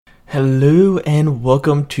Hello and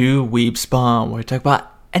welcome to Weeb Spawn, where we talk about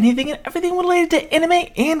anything and everything related to anime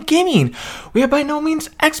and gaming. We are by no means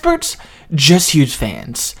experts, just huge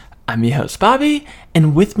fans. I'm your host Bobby,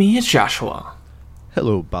 and with me is Joshua.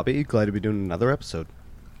 Hello, Bobby. Glad to be doing another episode.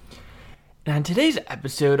 And on today's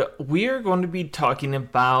episode, we are going to be talking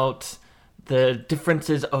about the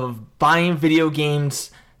differences of buying video games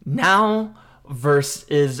now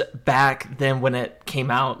versus back then when it came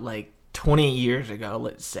out, like 20 years ago,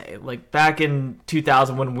 let's say. Like back in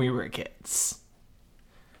 2000 when we were kids.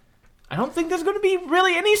 I don't think there's going to be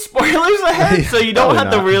really any spoilers ahead, so you don't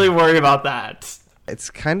have to really worry about that.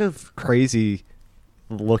 It's kind of crazy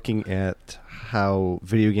looking at how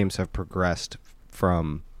video games have progressed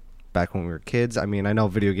from back when we were kids. I mean, I know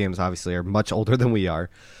video games obviously are much older than we are,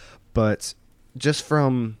 but just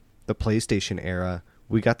from the PlayStation era,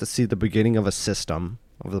 we got to see the beginning of a system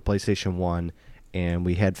of the PlayStation 1, and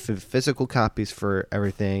we had physical copies for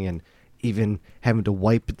everything, and even having to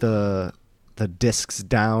wipe the discs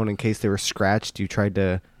down in case they were scratched. You tried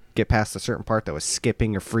to get past a certain part that was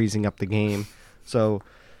skipping or freezing up the game. So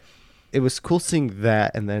it was cool seeing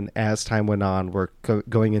that, and then as time went on, we're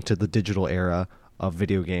going into the digital era of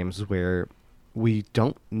video games where we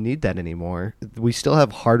don't need that anymore. We still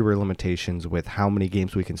have hardware limitations with how many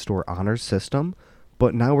games we can store on our system,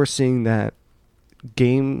 but now we're seeing that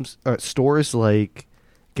stores like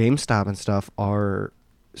GameStop and stuff are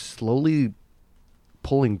slowly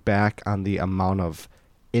pulling back on the amount of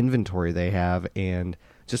inventory they have and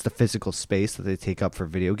just the physical space that they take up for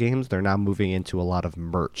video games. They're now moving into a lot of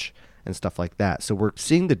merch and stuff like that. So we're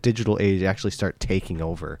seeing the digital age actually start taking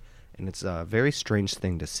over, and it's a very strange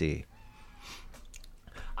thing to see.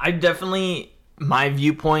 My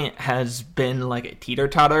viewpoint has been like a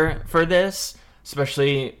teeter-totter for this,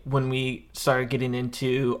 especially when we started getting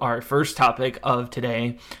into our first topic of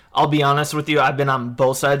today. I'll be honest with you, I've been on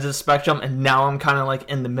both sides of the spectrum, and now I'm kind of like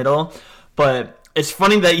in the middle. But it's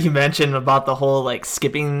funny that you mentioned about the whole like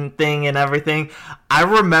skipping thing and everything. I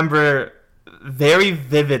remember very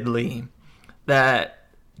vividly that...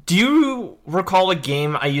 Do you recall a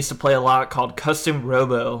game I used to play a lot called Custom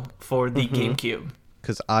Robo for the GameCube?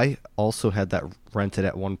 Because I also had that rented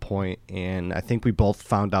at one point, and I think we both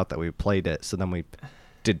found out that we played it. So then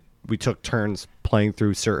we took turns playing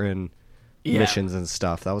through certain missions and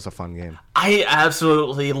stuff. That was a fun game. I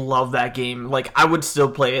absolutely love that game. Like, I would still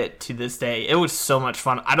play it to this day. It was so much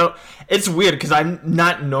fun. It's weird because I'm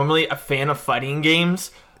not normally a fan of fighting games,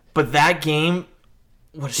 but that game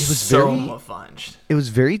was so fun. It was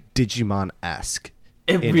very Digimon-esque.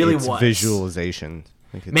 It really was. Visualization.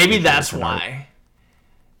 Maybe that's why.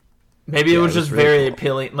 Maybe it was just very cool.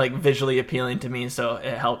 Appealing, like visually appealing to me, so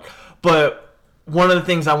it helped. But one of the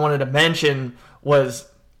things I wanted to mention was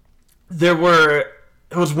it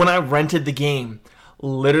was when I rented the game.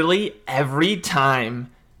 Literally every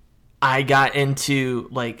time I got into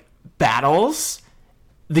like battles,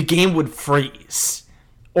 the game would freeze.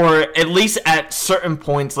 Or at least at certain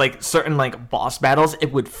points, like certain like boss battles,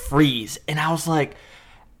 it would freeze. And I was like,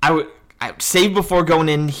 I would save before going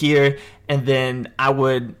in here, and then I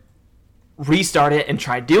would restart it and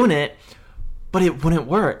try doing it, but it wouldn't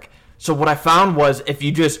work. So what I found was if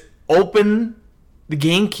you just open the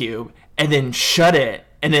GameCube and then shut it,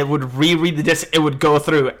 and it would reread the disc, it would go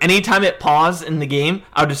through. Anytime it paused in the game,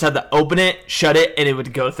 I would just have to open it, shut it, and it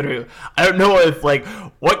would go through. I don't know if like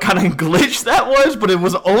what kind of glitch that was, but it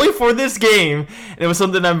was only for this game. And it was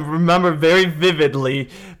something I remember very vividly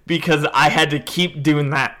because I had to keep doing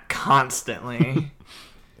that constantly.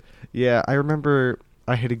 Yeah, I remember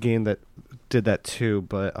I had a game that did that too,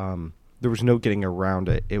 but there was no getting around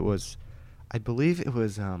it. I believe it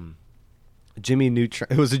was Jimmy Neutron.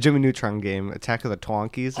 It was a Jimmy Neutron game, Attack of the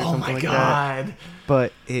Twonkies or something like that. Oh my god!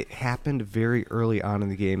 But it happened very early on in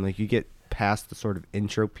the game. Like you get past the sort of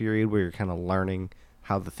intro period where you're kind of learning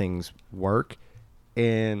how the things work,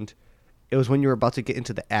 and it was when you were about to get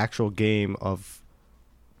into the actual game of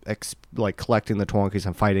like collecting the Twonkies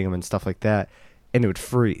and fighting them and stuff like that, and it would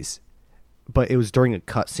freeze. But it was during a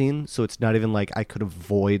cutscene, so it's not even like I could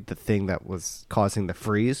avoid the thing that was causing the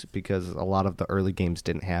freeze, because a lot of the early games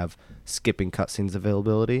didn't have skipping cutscenes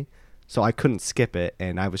availability. So I couldn't skip it,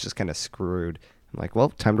 and I was just kind of screwed. I'm like, well,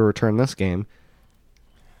 time to return this game.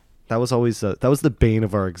 That was the bane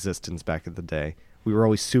of our existence back in the day. We were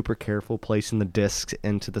always super careful placing the discs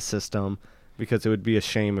into the system, because it would be a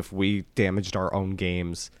shame if we damaged our own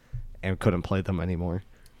games and couldn't play them anymore.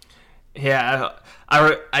 Yeah,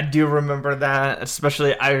 I do remember that.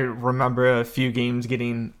 Especially, I remember a few games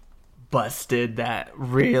getting busted that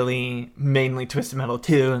really, mainly Twisted Metal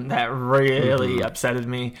 2, that really upsetted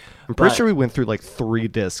me. I'm pretty sure we went through like 3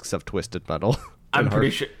 discs of Twisted Metal. I'm pretty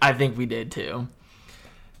sure. I think we did too.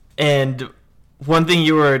 And one thing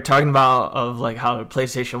you were talking about of like how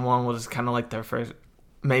PlayStation 1 was kind of like their first,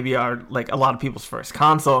 maybe our like a lot of people's first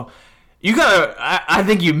console. I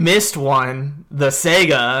think you missed one, the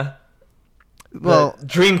Sega. Well, the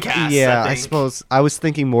Dreamcast. Yeah, I suppose I was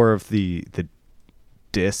thinking more of the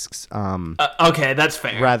discs. Okay, that's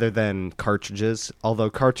fair. Rather than cartridges, although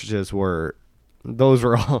cartridges were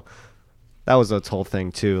all. That was its whole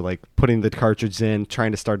thing too, like putting the cartridge in,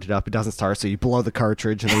 trying to start it up, it doesn't start, so you blow the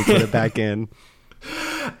cartridge and then you put it back in.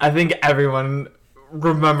 I think everyone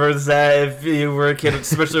remembers that if you were a kid,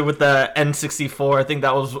 especially with the N64. I think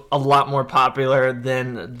that was a lot more popular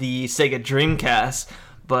than the Sega Dreamcast.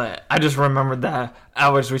 But I just remembered the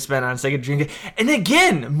hours we spent on Sega Dreamcast. And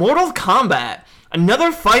again, Mortal Kombat,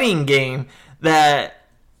 another fighting game that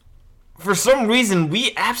for some reason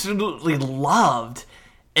we absolutely loved.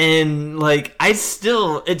 And like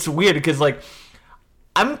it's weird because like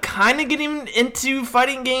I'm kind of getting into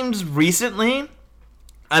fighting games recently.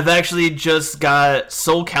 I've actually just got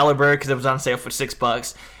Soul Calibur because it was on sale for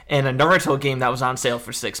 $6, and a Naruto game that was on sale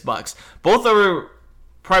for $6. Both are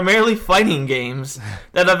primarily fighting games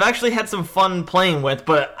that I've actually had some fun playing with,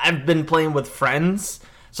 but I've been playing with friends,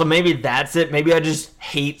 so maybe that's it. Maybe I just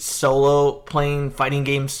hate playing fighting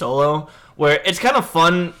games solo, where it's kind of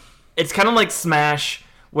fun. It's kind of like Smash,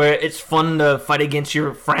 where it's fun to fight against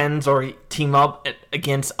your friends or team up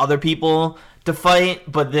against other people to fight,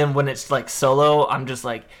 but then when it's like solo, I'm just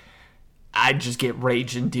like, I just get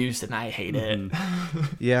rage induced and I hate it.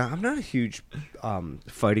 Yeah, I'm not a huge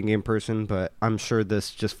fighting game person, but I'm sure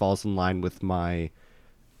this just falls in line with my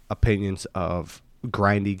opinions of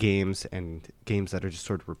grindy games and games that are just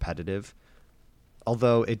sort of repetitive.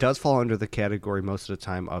 Although it does fall under the category most of the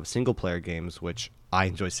time of single player games, which I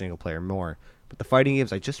enjoy single player more. But the fighting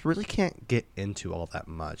games, I just really can't get into all that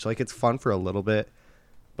much. Like, it's fun for a little bit,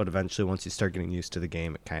 but eventually once you start getting used to the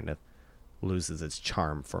game, it kind of loses its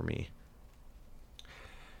charm for me.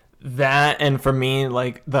 That, and for me,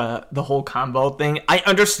 like the whole combo thing, I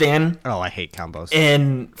understand. Oh, I hate combos.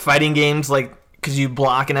 In fighting games, like, because you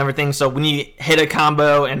block and everything, so when you hit a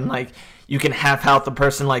combo and like you can half health the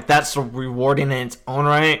person, like that's rewarding in its own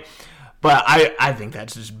right. But I think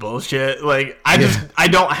that's just bullshit. Like, I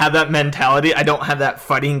don't have that mentality. I don't have that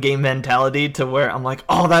fighting game mentality to where I'm like,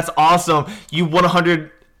 oh, that's awesome. You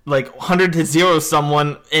 100 to 0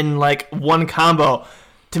 someone in like one combo.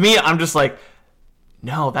 To me, I'm just like,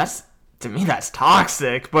 no, that's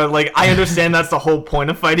toxic. But like, I understand that's the whole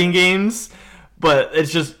point of fighting games. But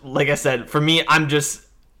it's just, like I said, for me,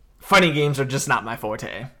 fighting games are just not my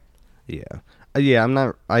forte. Yeah. Yeah, I'm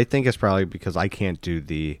not, I think it's probably because I can't do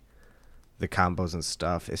the combos and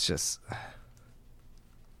stuff. It's just,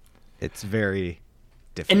 it's very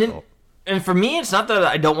difficult. And for me, it's not that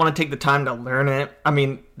I don't want to take the time to learn it. I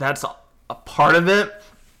mean, that's a part of it.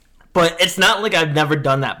 But it's not like I've never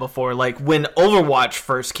done that before. Like, when Overwatch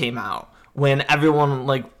first came out, when everyone,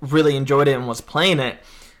 like, really enjoyed it and was playing it,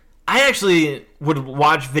 I actually would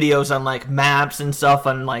watch videos on, like, maps and stuff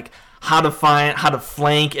on, like, how to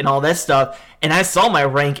flank and all that stuff. And I saw my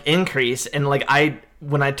rank increase. And, like,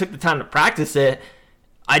 when I took the time to practice it,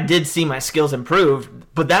 I did see my skills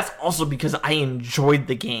improve. But that's also because I enjoyed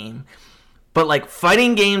the game. But, like,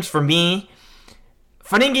 fighting games for me,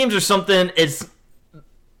 fighting games are something, it's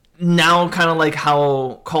now kind of like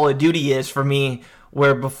how Call of Duty is for me,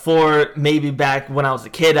 where before, maybe back when I was a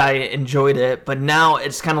kid, I enjoyed it, but now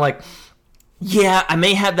it's kind of like, yeah, I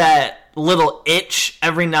may have that little itch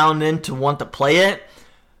every now and then to want to play it,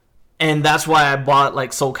 and that's why I bought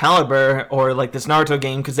like Soul Calibur or like this Naruto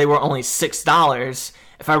game, because they were only $6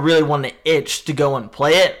 if I really wanted to itch to go and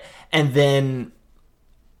play it, and then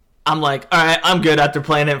I'm like, all right, I'm good after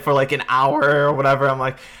playing it for like an hour or whatever. I'm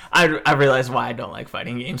like, I realize why I don't like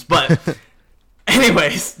fighting games. But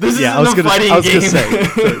anyways, this is no fighting game. I was going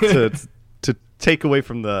to say, to take away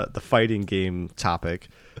from the fighting game topic.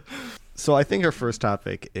 So I think our first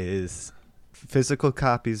topic is physical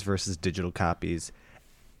copies versus digital copies.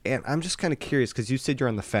 And I'm just kind of curious because you said you're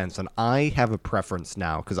on the fence, and I have a preference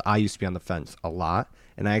now because I used to be on the fence a lot,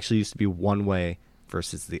 and I actually used to be one way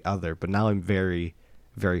versus the other. But now I'm very,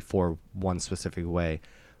 very for one specific way.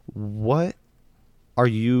 What do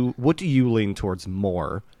you lean towards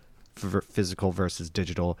more, for physical versus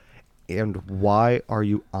digital, and why are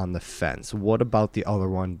you on the fence? What about the other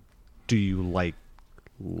one do you like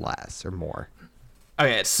less or more?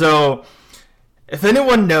 Okay, so if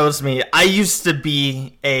anyone knows me, I used to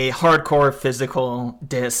be a hardcore physical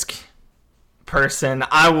disc person.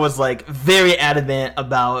 I was like very adamant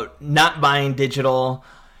about not buying digital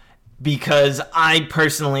because I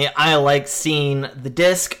like seeing the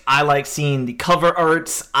disc. I like seeing the cover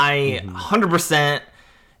arts. I 100%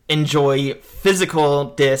 enjoy physical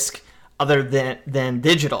disc other than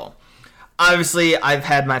digital. Obviously, I've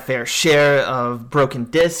had my fair share of broken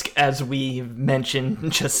disc, as we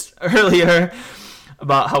mentioned just earlier,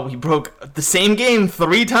 about how we broke the same game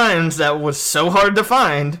 3 times that was so hard to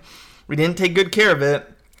find. We didn't take good care of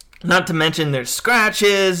it. Not to mention there's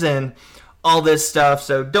scratches and all this stuff,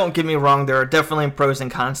 so don't get me wrong, there are definitely pros and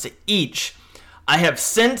cons to each. I have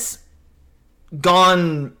since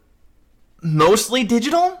gone mostly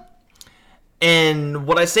digital, and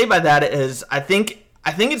what I say by that is I think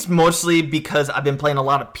it's mostly because I've been playing a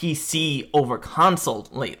lot of PC over console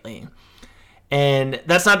lately. And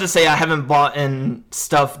that's not to say I haven't bought in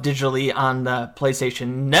stuff digitally on the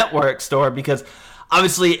PlayStation Network store, because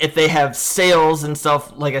obviously if they have sales and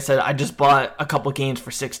stuff, like I said, I just bought a couple games for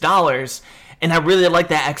 $6, and I really like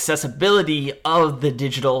that accessibility of the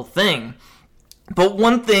digital thing. But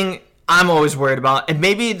one thing I'm always worried about, and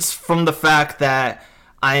maybe it's from the fact that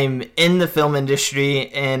I'm in the film industry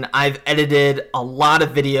and I've edited a lot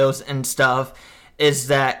of videos and stuff, is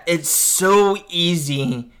that it's so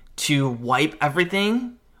easy to wipe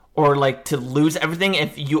everything or like to lose everything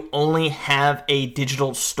if you only have a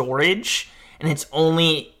digital storage and it's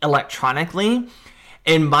only electronically.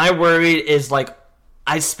 And my worry is, like,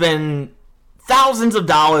 I spend thousands of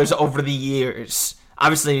dollars over the years,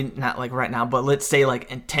 obviously not like right now, but let's say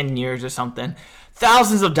like in 10 years or something,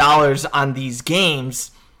 thousands of dollars on these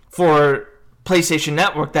games for PlayStation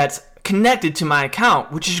Network that's connected to my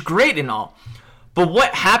account, which is great and all. But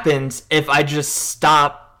what happens if I just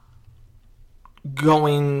stop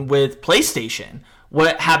going with PlayStation?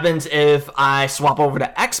 What happens if I swap over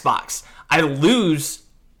to Xbox? I lose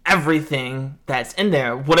everything that's in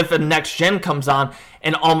there. What if a next gen comes on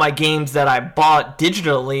and all my games that I bought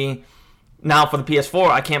digitally now for the PS4,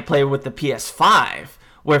 I can't play with the PS5?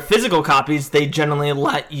 Where physical copies, they generally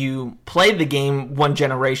let you play the game one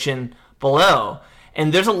generation below.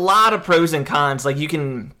 And there's a lot of pros and cons. Like, you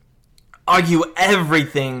can argue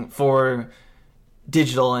everything for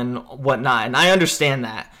digital and whatnot, and I understand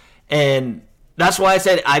that. And that's why I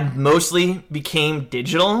said I mostly became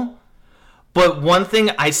digital. But one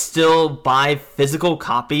thing I still buy physical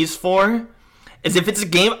copies for is if it's a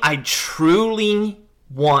game I truly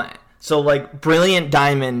want. So, like, Brilliant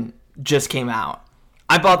Diamond just came out.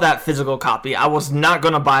 I bought that physical copy. I was not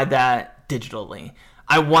going to buy that digitally.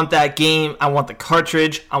 I want that game. I want the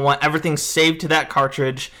cartridge. I want everything saved to that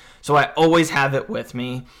cartridge, so I always have it with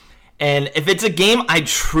me. And if it's a game I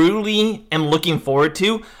truly am looking forward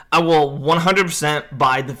to, I will 100%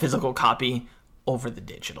 buy the physical copy over the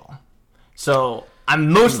digital. So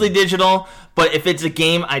I'm mostly digital, but if it's a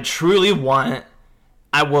game I truly want,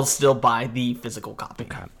 I will still buy the physical copy.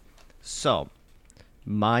 Okay. So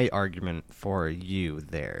my argument for you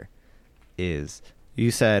there is, you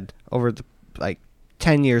said over the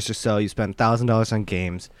 10 years or so you spend $1,000 on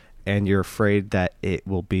games and you're afraid that it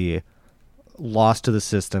will be lost to the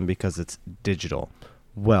system because it's digital.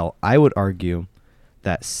 Well, I would argue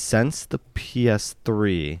that since the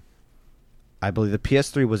PS3, I believe the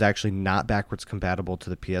PS3 was actually not backwards compatible to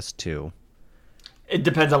the PS2. It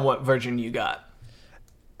depends on what version you got.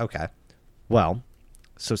 Okay. Well,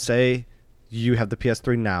 so say you have the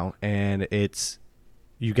PS3 now, and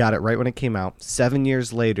you got it right when it came out. 7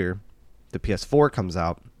 years later, the PS4 comes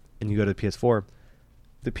out, and you go to the PS4.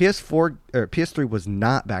 The PS3 was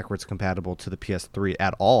not backwards compatible to the PS3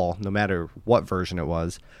 at all, no matter what version it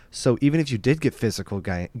was. So even if you did get physical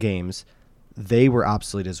games, they were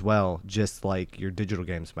obsolete as well, just like your digital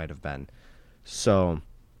games might have been. So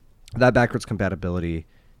that backwards compatibility,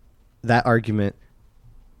 that argument,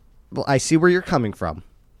 well, I see where you're coming from,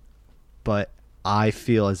 but I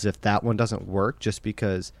feel as if that one doesn't work just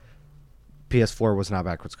because PS4 was not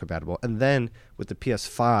backwards compatible. And then with the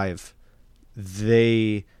PS5,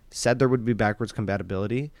 they said there would be backwards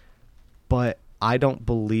compatibility, but I don't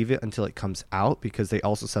believe it until it comes out, because they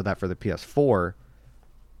also said that for the PS4.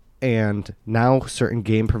 And now certain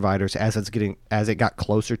game providers, as it got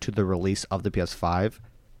closer to the release of the PS5,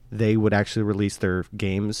 they would actually release their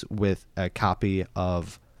games with a copy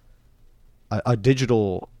of a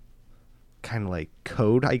digital kind of like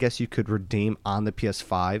code, I guess you could redeem on the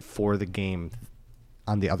PS5 for the game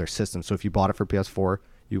on the other system. So if you bought it for PS4,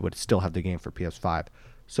 you would still have the game for PS5.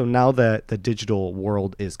 So now that the digital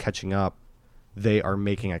world is catching up, they are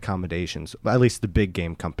making accommodations. At least the big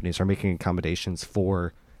game companies are making accommodations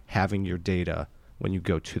for having your data when you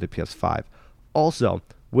go to the PS5. Also,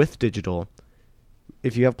 with digital,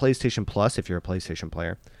 if you have PlayStation Plus, if you're a PlayStation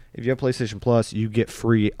player, If you have PlayStation Plus, you get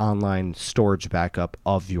free online storage backup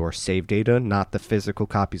of your save data, not the physical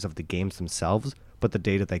copies of the games themselves, but the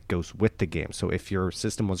data that goes with the game. So if your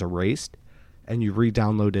system was erased and you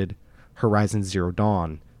re-downloaded Horizon Zero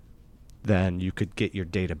Dawn, then you could get your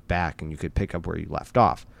data back and you could pick up where you left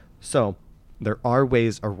off. So there are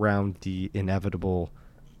ways around the inevitable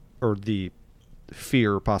or the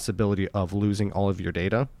fear possibility of losing all of your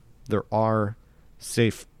data. There are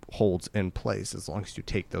safe holds in place as long as you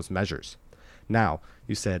take those measures. Now,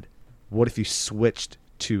 you said, what if you switched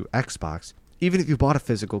to Xbox? Even if you bought a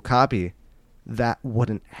physical copy, that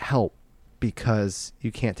wouldn't help because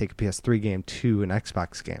you can't take a PS3 game to an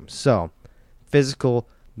Xbox game. So, physical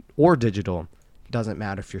or digital, doesn't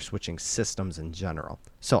matter if you're switching systems in general.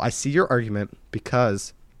 So I see your argument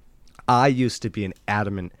because I used to be an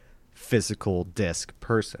adamant physical disc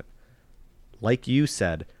person. Like you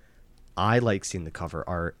said, I like seeing the cover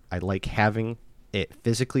art. I like having it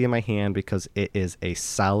physically in my hand because it is a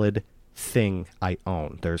solid thing I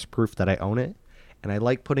own. There's proof that I own it. And I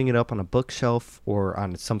like putting it up on a bookshelf or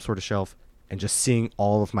on some sort of shelf and just seeing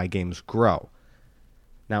all of my games grow.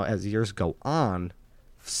 Now, as years go on,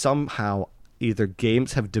 somehow either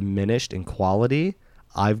games have diminished in quality,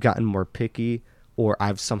 I've gotten more picky, or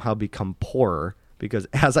I've somehow become poorer because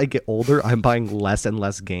as I get older, I'm buying less and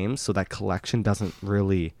less games, so that collection doesn't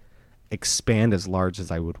really expand as large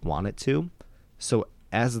as I would want it to. So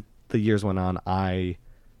as the years went on, I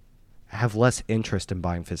have less interest in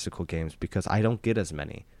buying physical games because I don't get as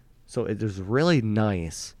many. So it is really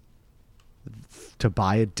nice to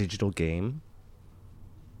buy a digital game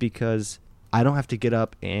because I don't have to get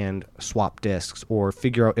up and swap discs or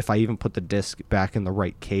figure out if I even put the disc back in the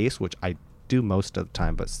right case, which I do most of the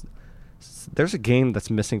time. But there's a game that's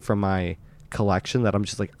missing from my collection that I'm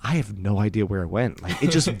just like, I have no idea where it went. Like,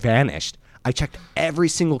 it just vanished. I checked every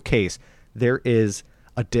single case. There is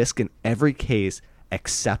a disc in every case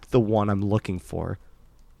except the one I'm looking for.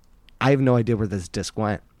 I have no idea where this disc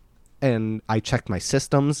went. And I checked my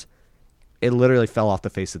systems. It literally fell off the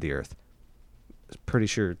face of the earth. Pretty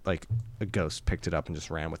sure like a ghost picked it up and just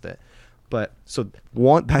ran with it. But so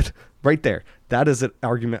one that right there, that is an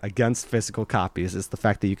argument against physical copies, is the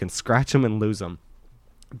fact that you can scratch them and lose them.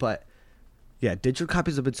 But yeah, digital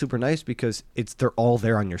copies have been super nice because they're all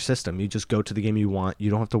there on your system. You just go to the game you want. You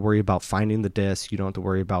don't have to worry about finding the disc. You don't have to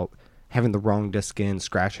worry about having the wrong disc in,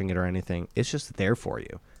 scratching it or anything. It's just there for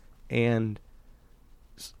you. And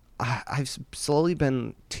I've slowly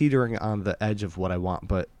been teetering on the edge of what I want,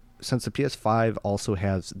 but since the PS5 also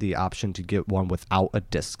has the option to get one without a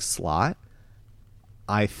disc slot,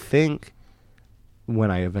 I think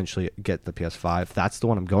when I eventually get the PS5, that's the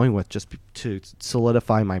one I'm going with just to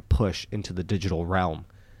solidify my push into the digital realm.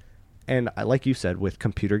 And like you said, with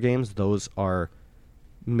computer games, those are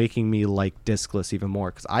making me like discless even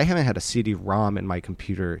more because I haven't had a CD-ROM in my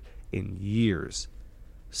computer in years.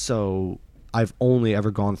 So I've only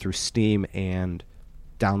ever gone through Steam and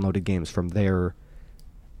downloaded games from there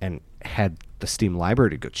and had the Steam library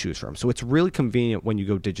to go choose from. So it's really convenient when you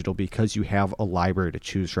go digital because you have a library to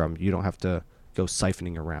choose from. You don't have to go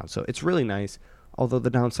siphoning around. So it's really nice. Although the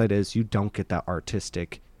downside is you don't get that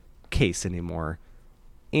artistic case anymore.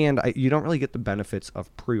 And you don't really get the benefits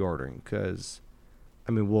of pre-ordering because,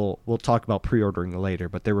 I mean, we'll talk about pre-ordering later,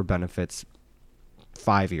 but there were benefits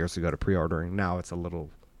 5 years ago to pre-ordering. Now it's a little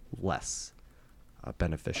less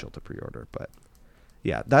beneficial to pre-order, but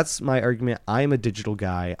yeah, that's my argument. I'm a digital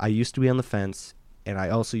guy. I used to be on the fence, and I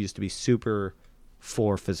also used to be super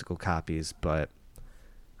for physical copies, but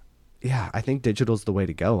yeah, I think digital's the way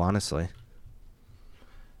to go, honestly.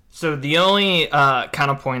 So the only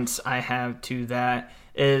counterpoints I have to that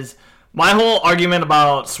is my whole argument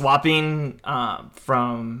about swapping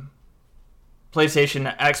from PlayStation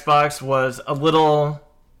to Xbox was a little,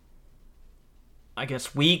 I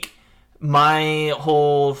guess, weak. My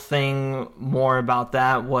whole thing more about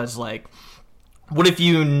that was like, what if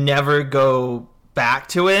you never go back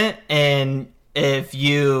to it? And if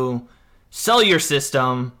you sell your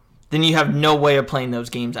system, then you have no way of playing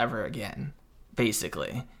those games ever again,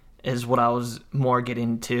 basically, is what I was more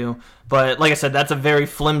getting to. But like I said, that's a very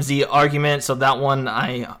flimsy argument, so that one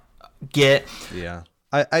I get. Yeah.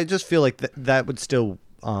 I just feel like that would still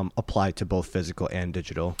apply to both physical and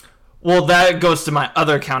digital. Well, that goes to my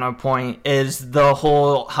other counterpoint is the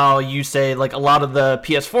whole how you say like a lot of the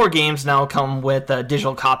PS4 games now come with a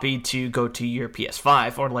digital copy to go to your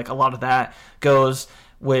PS5, or like a lot of that goes,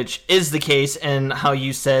 which is the case, and how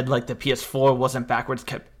you said like the PS4 wasn't backwards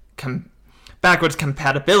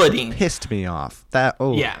compatibility. Pissed me off.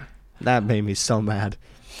 That made me so mad.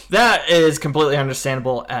 That is completely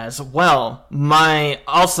understandable as well. My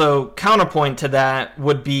also counterpoint to that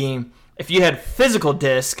would be if you had physical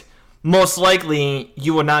disc, most likely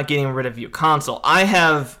you were not getting rid of your console. I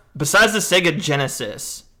have, besides the Sega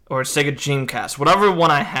Genesis or Sega Dreamcast, whatever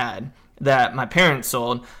one I had that my parents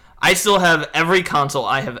sold, I still have every console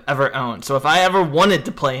I have ever owned. So if I ever wanted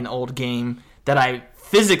to play an old game that I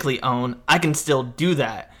physically own, I can still do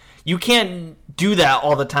that. You can't do that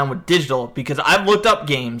all the time with digital because I've looked up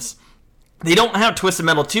games. They don't have Twisted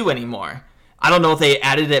Metal 2 anymore. I don't know if they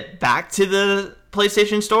added it back to the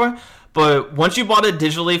PlayStation Store, but once you bought it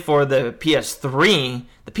digitally for the PS3,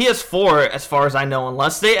 the PS4, as far as I know,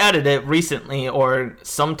 unless they added it recently or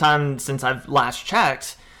sometime since I've last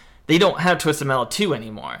checked, they don't have Twisted Metal 2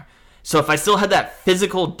 anymore. So if I still had that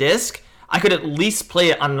physical disc, I could at least play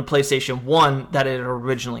it on the PlayStation 1 that it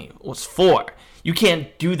originally was for. You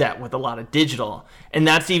can't do that with a lot of digital. And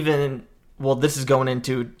that's even, well, this is going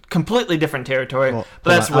into completely different territory, but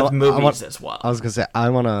that's with movies as well. I was going to say, I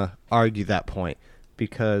want to argue that point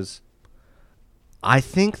because I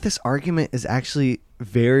think this argument is actually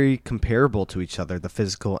very comparable to each other, the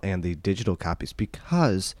physical and the digital copies,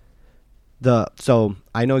 because so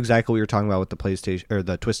I know exactly what you're talking about with the PlayStation or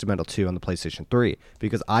the Twisted Metal 2 on the PlayStation 3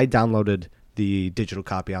 because I downloaded the digital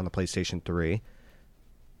copy on the PlayStation 3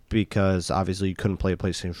 because obviously you couldn't play a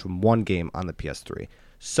PlayStation 1 game on the PS3.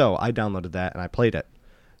 So I downloaded that and I played it.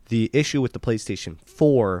 The issue with the PlayStation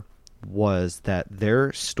 4 was that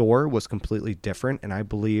their store was completely different, and I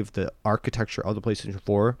believe the architecture of the PlayStation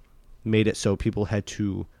 4 made it so people had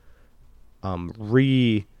to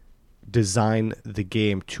redesign the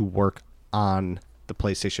game to work on the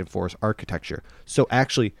PlayStation 4's architecture. So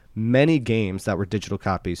actually, many games that were digital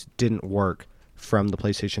copies didn't work from the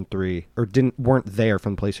PlayStation 3, or weren't there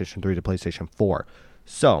from the PlayStation 3 to PlayStation 4.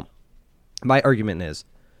 So, my argument is,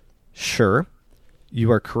 sure, you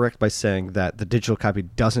are correct by saying that the digital copy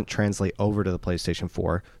doesn't translate over to the PlayStation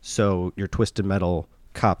 4, so your Twisted Metal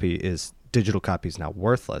digital copy is now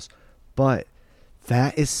worthless. But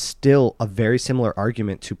that is still a very similar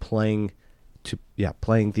argument to playing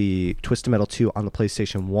the Twisted Metal 2 on the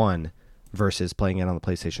PlayStation 1 versus playing it on the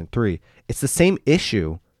PlayStation 3. It's the same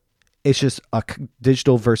issue. It's just a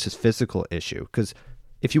digital versus physical issue. Because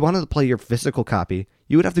if you wanted to play your physical copy,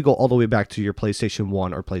 you would have to go all the way back to your PlayStation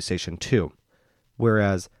 1 or PlayStation 2.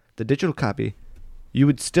 Whereas the digital copy, you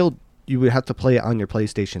would have to play it on your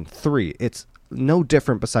PlayStation 3. It's no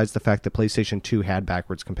different besides the fact that PlayStation 2 had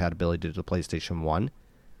backwards compatibility to the PlayStation 1.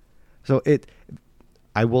 So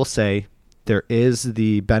I will say there is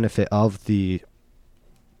the benefit of the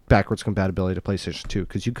backwards compatibility to PlayStation 2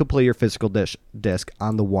 because you could play your physical disc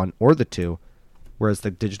on the 1 or the 2, whereas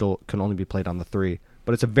the digital can only be played on the 3.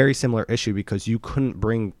 But it's a very similar issue because you couldn't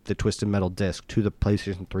bring the Twisted Metal disc to the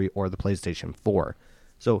PlayStation 3 or the PlayStation 4.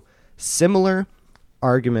 So similar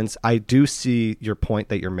arguments. I do see your point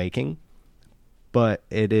that you're making, but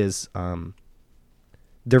it is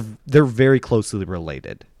they're very closely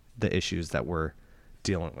related, the issues that we're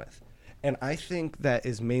dealing with. And I think that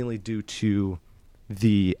is mainly due to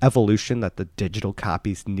the evolution that the digital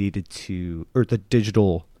copies needed to, or the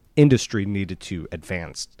digital industry needed to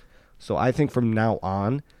advance. So I think from now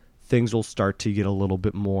on, things will start to get a little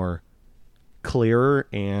bit more clearer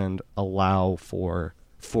and allow for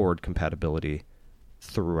forward compatibility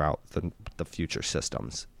throughout the future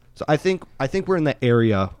systems. So I think we're in the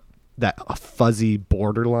area, that a fuzzy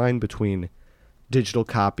borderline between digital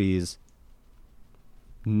copies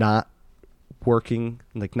not working,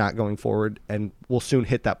 like not going forward, and we'll soon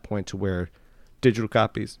hit that point to where digital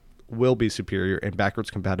copies will be superior and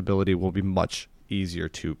backwards compatibility will be much easier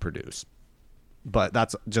to produce. But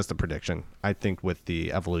that's just a prediction, I think, with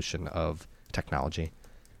the evolution of technology.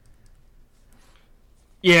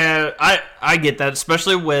 Yeah, I get that,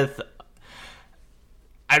 especially with,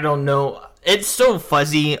 I don't know, it's so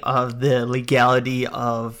fuzzy of the legality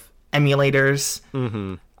of emulators.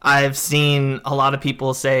 Mm-hmm. I've seen a lot of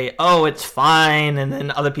people say, oh, it's fine, and then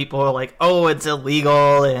other people are like, oh, it's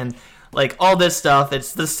illegal, and like all this stuff.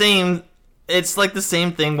 It's like the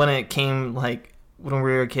same thing when it came, like when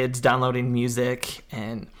we were kids, downloading music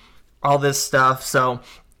and all this stuff. So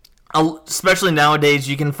especially nowadays,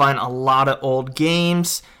 you can find a lot of old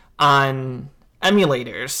games on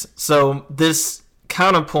emulators. So this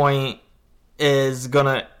counterpoint is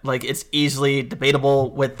gonna, like, it's easily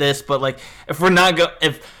debatable with this, but like if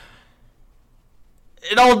it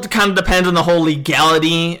all kind of depends on the whole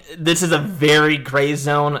legality. This is a very gray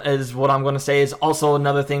zone, is what I'm going to say. Is also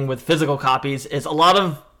another thing with physical copies is a lot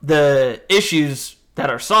of the issues that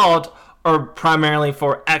are solved are primarily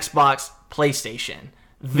for Xbox, PlayStation,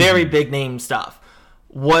 very big name stuff.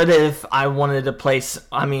 what if I wanted to play?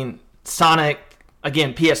 I mean, Sonic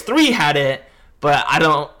again. PS3 had it, but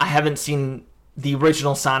I haven't seen the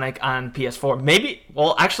original Sonic on PS4. Maybe.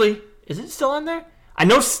 Well, actually, is it still on there? I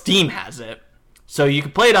know Steam has it, so you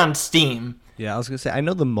can play it on Steam. Yeah, I was gonna say I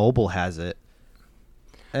know the mobile has it.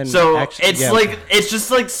 And so actually, it's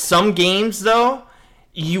just like some games though,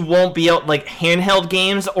 you won't be able, like handheld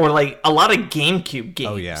games or like a lot of GameCube games.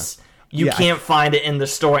 Oh yeah. You can't find it in the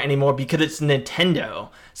store anymore because it's Nintendo.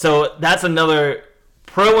 So that's another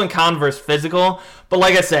pro and con versus physical. But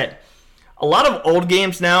like I said, a lot of old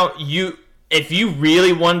games now, if you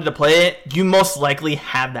really wanted to play it, you most likely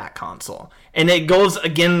have that console. And it goes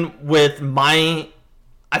again with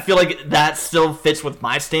I feel like that still fits with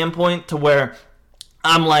my standpoint to where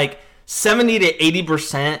I'm like 70 to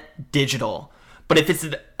 80% digital. But if it's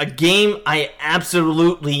a game I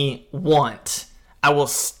absolutely want, I will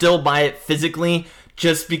still buy it physically,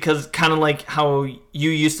 just because kind of like how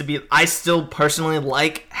you used to be. I still personally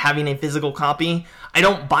like having a physical copy. I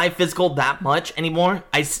don't buy physical that much anymore.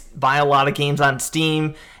 I buy a lot of games on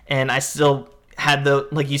Steam, and I still had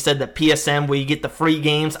like you said, the PSN where you get the free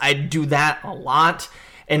games. I do that a lot.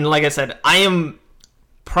 And like I said, I am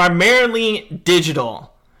primarily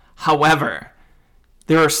digital. However,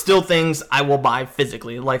 there are still things I will buy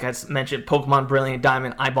physically. Like I mentioned, Pokemon Brilliant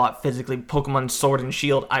Diamond, I bought physically. Pokemon Sword and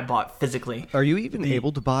Shield, I bought physically. Are you even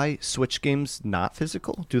able to buy Switch games not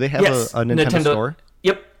physical? Do they have a Nintendo store?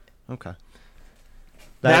 Yep. Okay.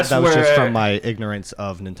 That was just from my ignorance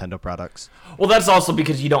of Nintendo products. Well, that's also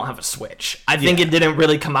because you don't have a Switch. I think it didn't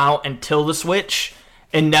really come out until the Switch,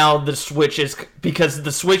 and now the Switch is, because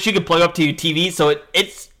the Switch you can plug up to your TV, so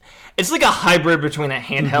it's like a hybrid between a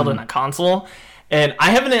handheld and a console. And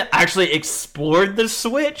I haven't actually explored the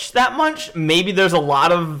Switch that much. Maybe there's a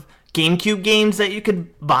lot of GameCube games that you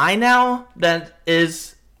could buy now that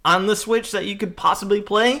is on the Switch that you could possibly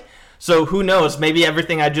play. So who knows? Maybe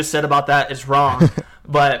everything I just said about that is wrong.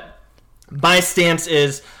 But my stance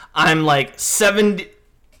is I'm like 70 to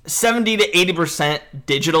 80%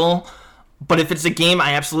 digital. But if it's a game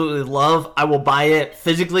I absolutely love, I will buy it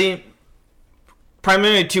physically.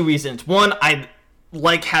 Primarily 2 reasons. One, I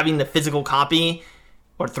like having the physical copy,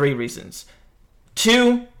 or 3 reasons.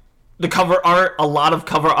 2, the cover art. A lot of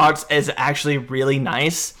cover arts is actually really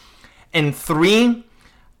nice. And 3,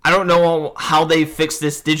 I don't know how they fixed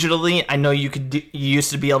this digitally. I know you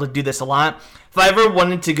used to be able to do this a lot. If I ever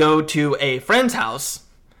wanted to go to a friend's house,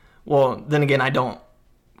 well, then again, I don't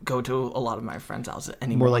go to a lot of my friends' houses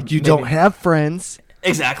anymore. More like you don't have friends.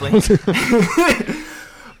 Exactly.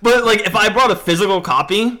 But like if I brought a physical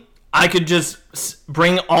copy, I could just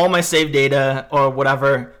bring all my save data or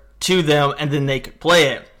whatever to them, and then they could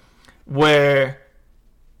play it. Where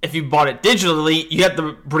if you bought it digitally, you have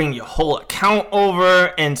to bring your whole account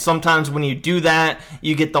over, and sometimes when you do that,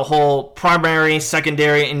 you get the whole primary,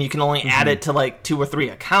 secondary, and you can only add it to like 2 or 3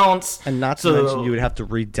 accounts. And not to mention, you would have to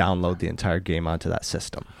re-download the entire game onto that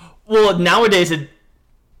system. Well, nowadays,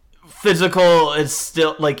 physical is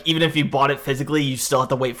still, like, even if you bought it physically, you still have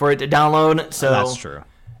to wait for it to download. So that's true.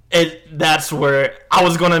 That's where I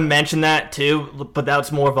was going to mention that too, but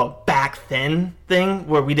that's more of a back then thing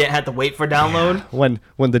where we didn't have to wait for download. Yeah,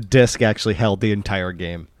 when the disc actually held the entire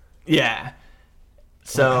game. Yeah.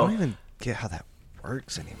 So I don't even get how that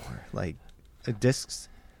works anymore. Like,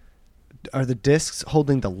 are the discs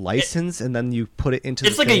holding the license, and then you put it into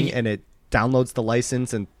the thing and it downloads the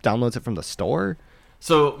license and downloads it from the store?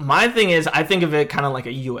 So my thing is, I think of it kind of like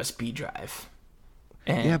a USB drive.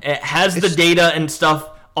 And it has the data and stuff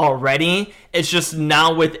already. It's just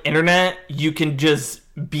now with internet, you can just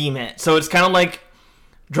beam it. So it's kind of like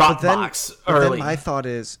Dropbox early. Then my thought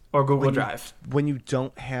is, or Google Drive. When you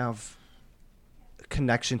don't have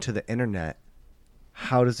connection to the internet,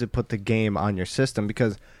 how does it put the game on your system?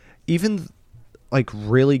 Because even like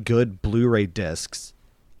really good Blu-ray discs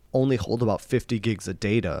only hold about 50 gigs of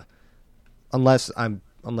data, unless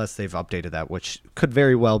they've updated that, which could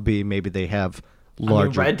very well be. Maybe they have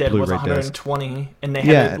larger Red Dead Blu-ray was 120, and they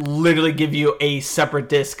had to literally give you a separate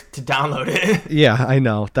disc to download it. Yeah, I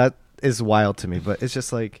know. That is wild to me, but it's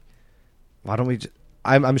just like, why don't we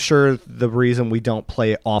I'm sure the reason we don't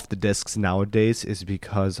play it off the discs nowadays is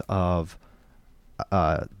because of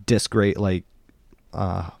disc rate, like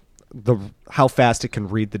how fast it can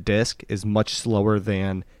read the disc is much slower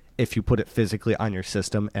than if you put it physically on your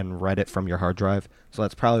system and read it from your hard drive. So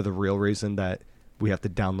that's probably the real reason that we have to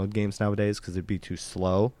download games nowadays, because it'd be too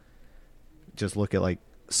slow. Just look at like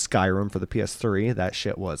Skyrim for the PS3. That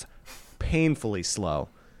shit was painfully slow.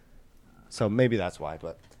 So maybe that's why,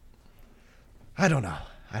 but I don't know.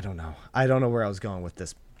 I don't know where I was going with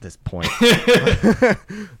this point.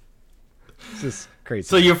 It's just crazy.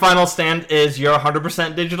 So your final stand is you're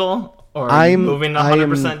 100% digital, or are you moving to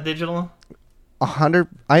 100% digital?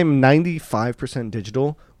 I'm 95%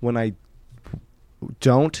 digital. When I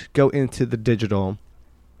don't go into the digital,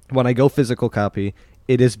 when I go physical copy,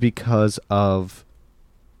 it is because of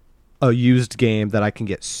a used game that I can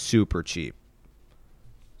get super cheap.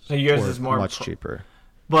 So yours is more much cheaper.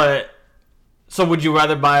 But so would you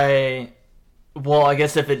rather buy? Well, I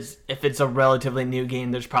guess if it's a relatively new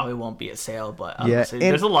game, there's probably won't be a sale. But obviously,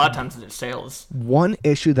 there's a lot of times there's sales. One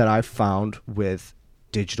issue that I've found with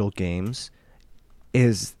digital games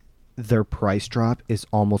is their price drop is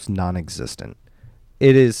almost non-existent.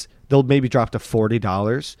 They'll maybe drop to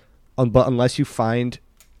 $40, but unless you find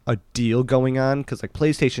a deal going on, because like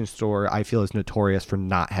PlayStation Store, I feel is notorious for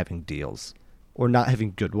not having deals or not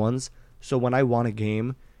having good ones. So when I want a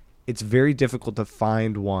game, it's very difficult to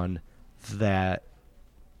find one that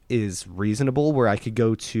is reasonable where I could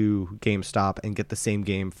go to GameStop and get the same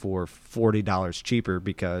game for $40 cheaper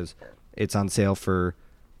because it's on sale for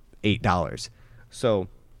 $8. So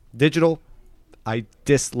digital, I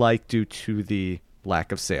dislike due to the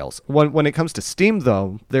lack of sales. When it comes to Steam,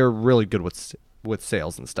 though, they're really good with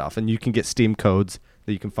sales and stuff, and you can get Steam codes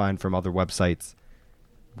that you can find from other websites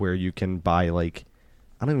where you can buy, like,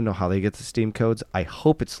 I don't even know how they get the Steam codes. I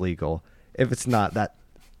hope it's legal. If it's not, that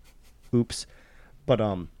oops. But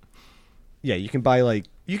yeah, you can buy, like,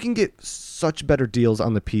 you can get such better deals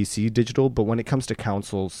on the PC digital, but when it comes to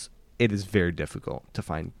consoles, it is very difficult to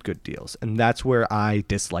find good deals, and that's where I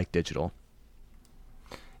dislike digital.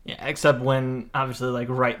 Yeah, except when, obviously, like,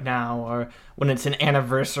 right now, or when it's an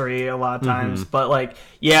anniversary a lot of times. But, like,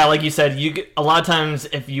 yeah, like you said, a lot of times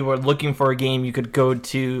if you were looking for a game, you could go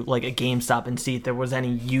to, like, a GameStop and see if there was any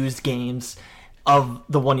used games of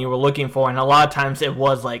the one you were looking for. And a lot of times it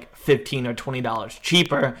was, like, $15 or $20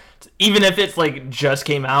 cheaper. Even if it's, like, just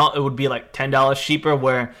came out, it would be, like, $10 cheaper,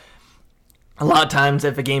 where a lot of times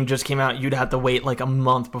if a game just came out, you'd have to wait, like, a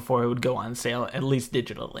month before it would go on sale, at least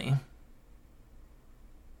digitally.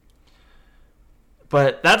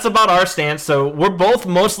 But that's about our stance. So we're both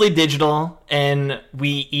mostly digital, and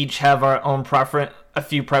we each have our own a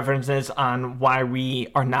few preferences on why we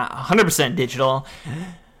are not 100% digital.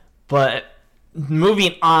 But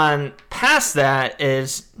moving on past that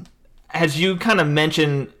is, as you kind of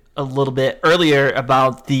mentioned a little bit earlier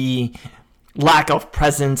about the lack of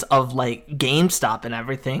presence of, like, GameStop and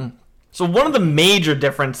everything. So one of the major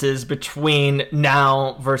differences between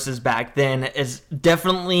now versus back then is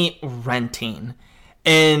definitely renting.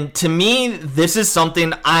 And to me, this is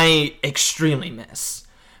something I extremely miss,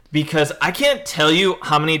 because I can't tell you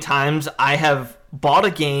how many times I have bought a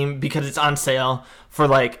game because it's on sale for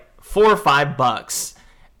like $4 or $5,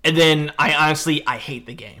 and then I hate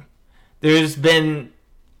the game. There's been,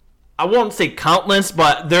 I won't say countless,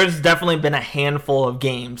 but there's definitely been a handful of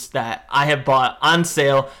games that I have bought on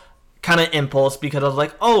sale, kind of impulse, because I was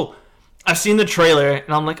like, oh, I've seen the trailer,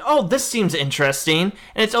 and I'm like, oh, this seems interesting,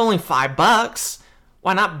 and it's only $5.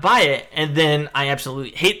 Why not buy it? And then I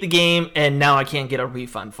absolutely hate the game, and now I can't get a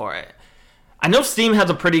refund for it. I know Steam has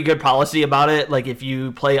a pretty good policy about it. Like, if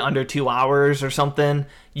you play under 2 hours or something,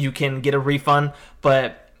 you can get a refund.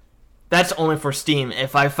 But that's only for Steam.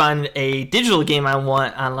 If I find a digital game I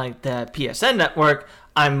want on, like, the PSN network,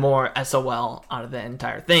 I'm more SOL out of the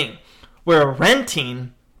entire thing. Where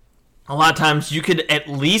renting, a lot of times you could at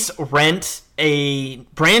least rent a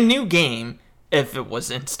brand new game if it was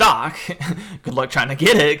in stock. Good luck trying to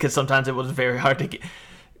get it, because sometimes it was very hard to get.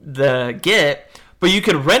 But you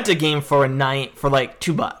could rent a game for a night for like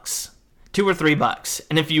 $2 or $3.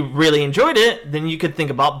 And if you really enjoyed it, then you could think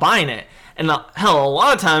about buying it. And hell, a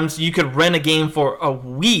lot of times you could rent a game for a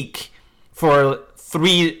week for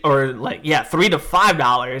 $3 to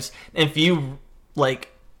 $5. And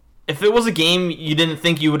if it was a game you didn't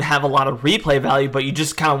think you would have a lot of replay value, but you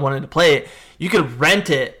just kind of wanted to play it, you could rent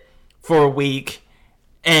it for a week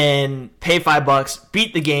and pay $5,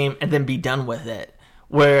 beat the game, and then be done with it.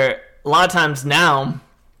 Where a lot of times now,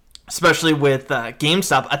 especially with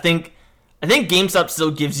GameStop, I think GameStop still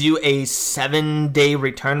gives you a 7-day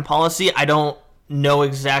return policy. I don't know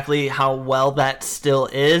exactly how well that still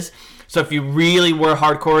is. So if you really were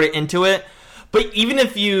hardcore into it, but even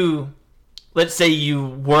if you, let's say you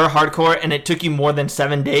were hardcore and it took you more than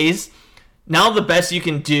 7 days, now the best you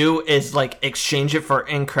can do is like exchange it for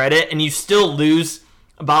in credit, and you still lose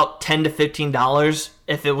about $10 to $15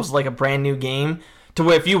 if it was like a brand new game. To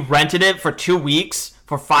where if you rented it for 2 weeks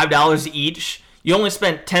for $5 each, you only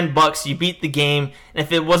spent $10. You beat the game, and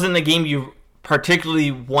if it wasn't the game you particularly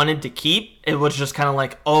wanted to keep, it was just kind of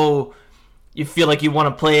like, oh, you feel like you want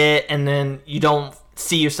to play it, and then you don't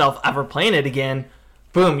see yourself ever playing it again.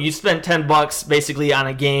 boom, you spent $10 basically on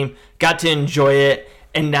a game, got to enjoy it,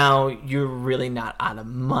 and now you're really not out of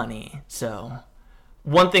money. So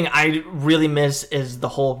one thing I really miss is the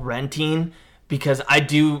whole renting, because I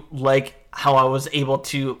do like how I was able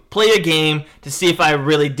to play a game to see if I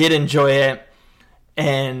really did enjoy it,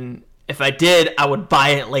 and if I did, I would buy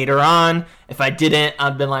it later on. If I didn't,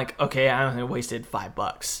 I'd been like, okay, I only wasted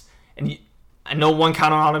 $5. And I know one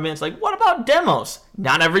counter argument is like, what about demos?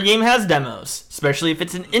 Not every game has demos, especially if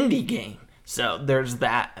it's an indie game. So there's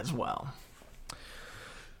that as well.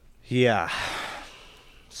 Yeah.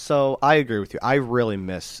 So I agree with you. I really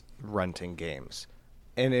miss renting games.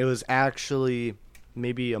 And it was actually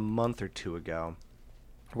maybe a month or two ago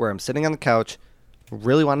where I'm sitting on the couch,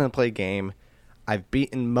 really wanting to play a game. I've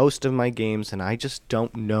beaten most of my games, and I just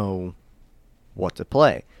don't know what to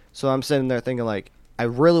play. So I'm sitting there thinking, like, I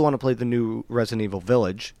really want to play the new Resident Evil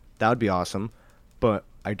Village. That would be awesome. But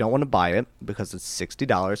I don't want to buy it because it's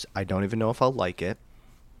 $60. I don't even know if I'll like it.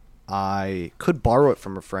 I could borrow it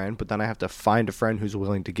from a friend, but then I have to find a friend who's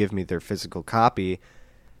willing to give me their physical copy.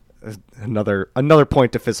 Another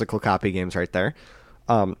point to physical copy games right there.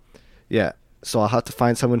 Yeah. So I'll have to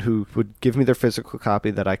find someone who would give me their physical copy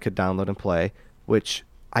that I could download and play, which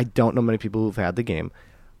I don't know many people who've had the game.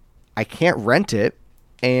 I can't rent it,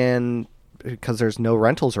 and because there's no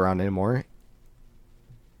rentals around anymore,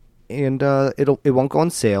 and it won't go on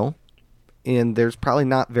sale, and there's probably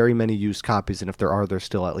not very many used copies, and if there are, they're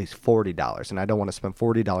still at least $40, and I don't want to spend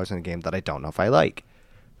 $40 on a game that I don't know if I like.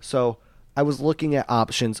 So I was looking at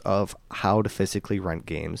options of how to physically rent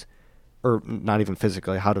games, or not even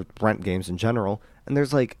physically, how to rent games in general. And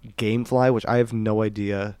there's like GameFly, which I have no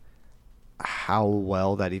idea how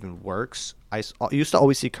well that even works. I used to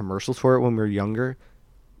always see commercials for it when we were younger.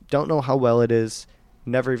 Don't know how well it is.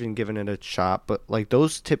 Never even given it a shot. But like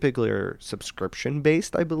those typically are subscription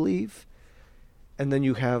based, I believe. And then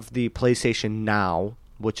you have the PlayStation Now,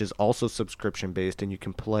 which is also subscription based, and you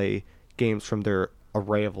can play games from their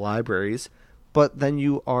array of libraries. But then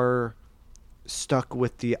you are stuck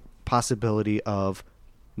with the possibility of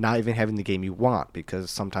not even having the game you want, because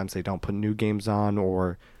sometimes they don't put new games on,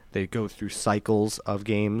 or they go through cycles of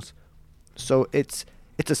games. So it's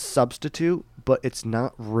a substitute, but it's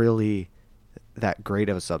not really that great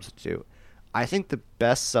of a substitute. I think the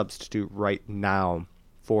best substitute right now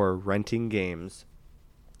for renting games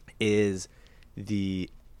is the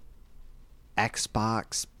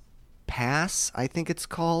Xbox Pass, I think it's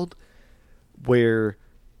called, where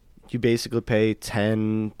you basically pay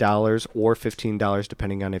 $10 or $15,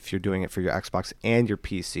 depending on if you're doing it for your Xbox and your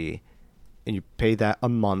PC, and you pay that a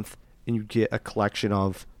month, and you get a collection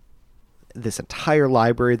of this entire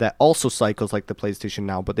library that also cycles like the PlayStation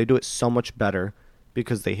Now, but they do it so much better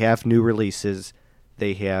because they have new releases,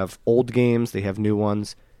 they have old games, they have new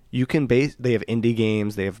ones. They have indie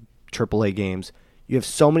games, they have AAA games. You have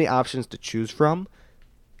so many options to choose from,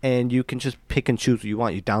 and you can just pick and choose what you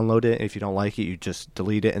want. You download it, and if you don't like it, you just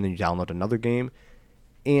delete it, and then you download another game.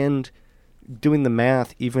 And doing the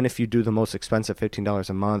math, even if you do the most expensive $15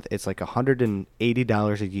 a month, it's like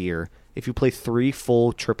 $180 a year. If you play 3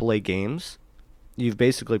 full AAA games, you've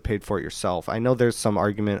basically paid for it yourself. I know there's some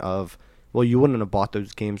argument of, well, you wouldn't have bought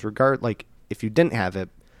those games like if you didn't have it.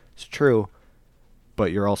 It's true,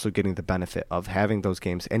 but you're also getting the benefit of having those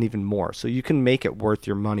games and even more. So you can make it worth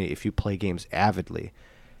your money if you play games avidly.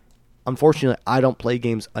 Unfortunately, I don't play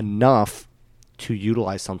games enough to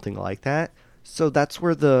utilize something like that. So that's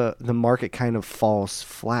where the market kind of falls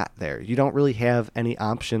flat there. You don't really have any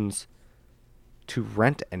options to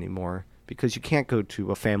rent anymore because you can't go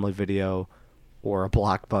to a Family Video or a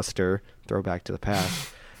Blockbuster, throwback to the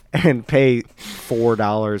past, and pay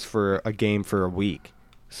 $4 for a game for a week.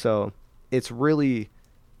 So it's really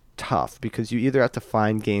tough because you either have to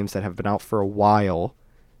find games that have been out for a while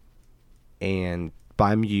and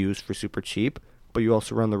buy them used for super cheap, but you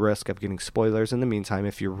also run the risk of getting spoilers in the meantime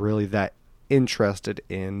if you're really that interested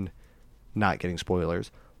in not getting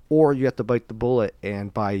spoilers. Or you have to bite the bullet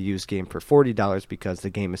and buy a used game for $40 because the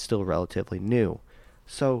game is still relatively new.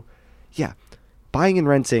 So, yeah, buying and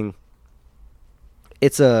renting,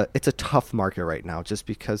 it's a tough market right now just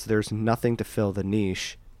because there's nothing to fill the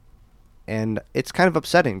niche. And it's kind of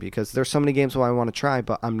upsetting because there's so many games I want to try,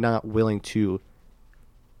 but I'm not willing to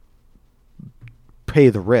pay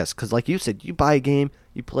the risk. Because like you said, you buy a game,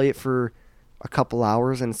 you play it for a couple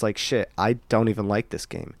hours, and it's like, shit, I don't even like this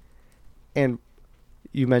game. And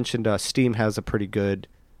you mentioned Steam has a pretty good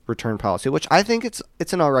return policy, which I think it's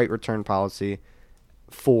an alright return policy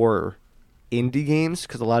for indie games,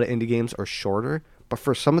 because a lot of indie games are shorter. But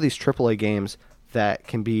for some of these AAA games that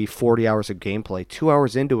can be 40 hours of gameplay, 2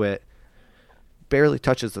 hours into it, barely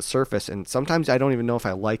touches the surface, and sometimes I don't even know if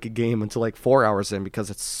I like a game until like 4 hours in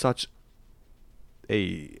because it's such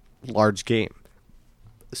a large game.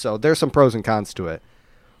 So there's some pros and cons to it.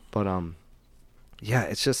 But yeah,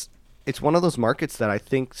 it's one of those markets that I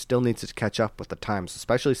think still needs to catch up with the times,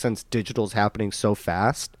 especially since digital's happening so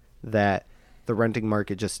fast that the renting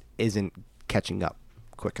market just isn't catching up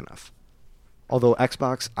quick enough. Although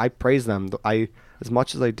Xbox, I praise them. As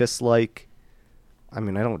much as I dislike, I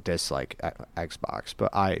don't dislike Xbox,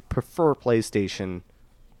 but I prefer PlayStation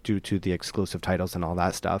due to the exclusive titles and all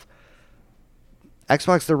that stuff.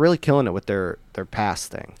 Xbox, they're really killing it with their pass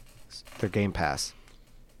thing, their Game Pass.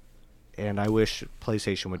 And I wish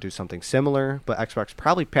PlayStation would do something similar, but Xbox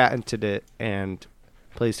probably patented it, and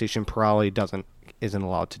PlayStation probably isn't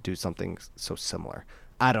allowed to do something so similar.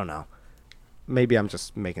 I don't know. Maybe I'm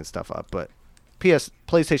just making stuff up, but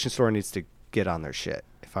PlayStation Store needs to get on their shit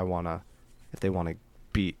if they want to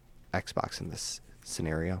beat Xbox in this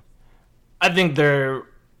scenario. I think their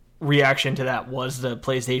reaction to that was the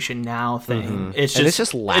PlayStation Now thing. Mm-hmm. It's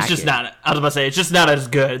just lacking. It's just not. I was about to say it's just not as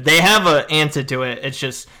good. They have an answer to it. It's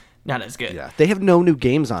just not as good. Yeah, they have no new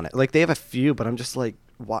games on it. Like, they have a few, but I'm just like,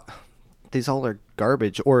 what? These all are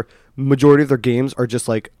garbage. Or majority of their games are just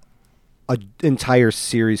like an entire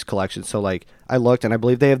series collection. So like, I looked and I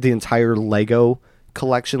believe they have the entire Lego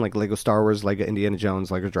collection, like Lego Star Wars, Lego Indiana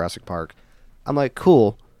Jones, Lego Jurassic Park. I'm like,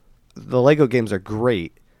 cool. The Lego games are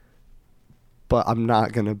great, but I'm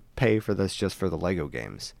not going to pay for this just for the Lego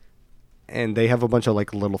games. And they have a bunch of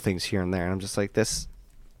like little things here and there. And I'm just like,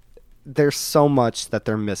 there's so much that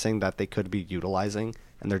they're missing that they could be utilizing,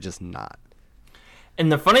 and they're just not.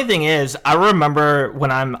 And the funny thing is, I remember when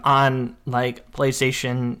I'm on like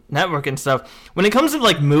PlayStation Network and stuff, when it comes to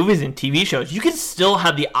like movies and TV shows, you can still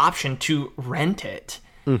have the option to rent it.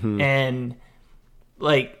 Mm-hmm. And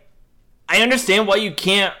like, I understand why you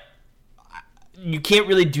can't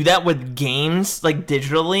really do that with games like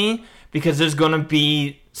digitally, because there's going to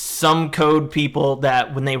be some code people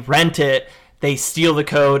that when they rent it, they steal the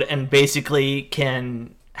code and basically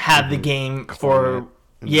can have the game for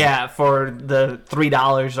the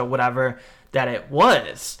 $3 or whatever that it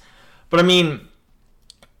was. But I mean,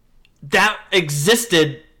 that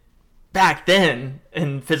existed back then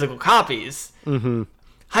in physical copies. Mm-hmm.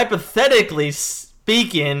 Hypothetically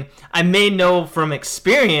speaking, I may know from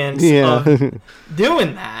experience of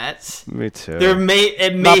doing that. Me too. It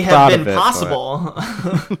may have been possible.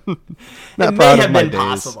 It may have been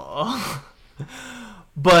possible.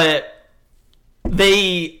 But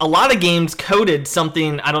a lot of games coded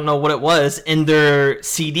something, I don't know what it was, in their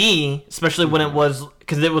CD, especially when it was,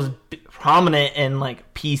 because it was prominent in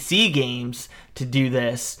like PC games to do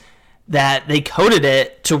this, that they coded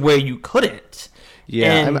it to where you couldn't.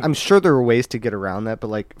 Yeah, and I'm sure there were ways to get around that, but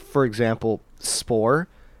like, for example, Spore,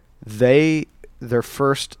 their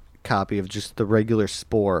first copy of just the regular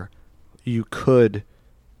Spore, you could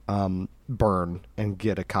burn and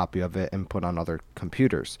get a copy of it and put on other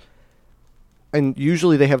computers. And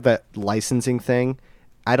usually they have that licensing thing.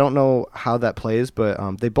 I don't know how that plays, but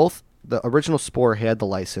the original Spore had the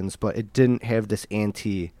license, but it didn't have this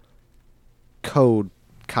anti-code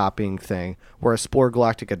copying thing, whereas Spore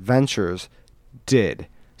Galactic Adventures did.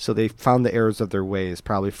 So they found the errors of their ways,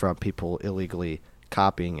 probably from people illegally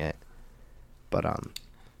copying it. But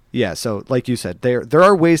yeah, so like you said, there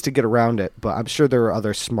are ways to get around it, but I'm sure there are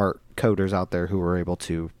other smart coders out there who were able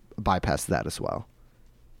to bypass that as well.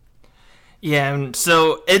 Yeah, and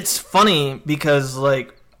so it's funny because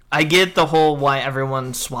like I get the whole why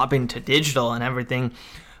everyone's swapping to digital and everything,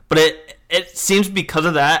 but it seems because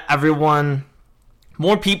of that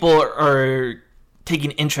more people are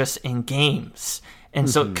taking interest in games, and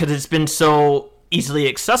so because it's been so easily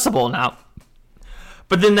accessible now.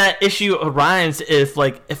 But then that issue arises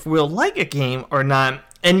if we'll like a game or not.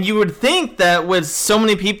 And you would think that with so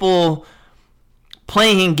many people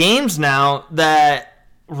playing games now that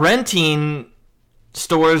renting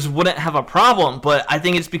stores wouldn't have a problem. But I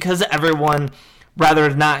think it's because everyone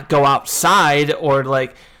rather not go outside, or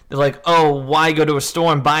like they're like, oh, why go to a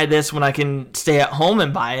store and buy this when I can stay at home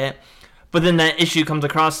and buy it? But then that issue comes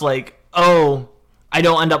across like, oh, I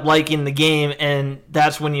don't end up liking the game, and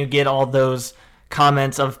that's when you get all those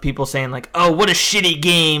comments of people saying like, oh, what a shitty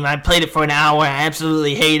game, I played it for an hour, I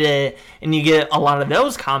absolutely hate it. And you get a lot of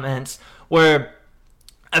those comments where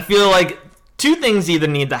I feel like two things either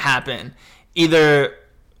need to happen. Either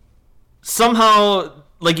somehow,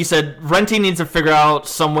 like you said, renting needs to figure out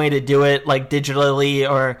some way to do it like digitally,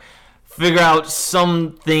 or figure out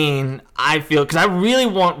something, I feel, because I really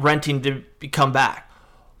want renting to come back.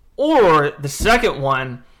 Or the second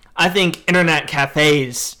one, I think internet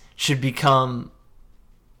cafes should become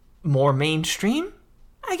more mainstream,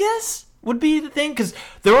 I guess, would be the thing. Because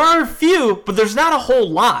there are a few, but there's not a whole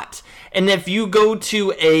lot. And if you go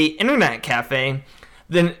to a internet cafe,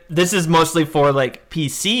 then this is mostly for like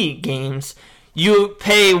PC games. You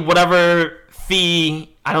pay whatever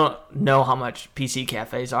fee. I don't know how much PC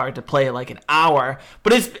cafes are to play like an hour,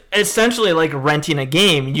 but it's essentially like renting a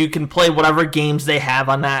game. You can play whatever games they have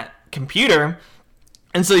on that computer,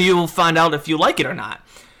 and so you will find out if you like it or not.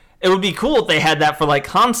 It would be cool if they had that for like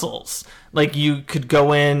consoles. Like you could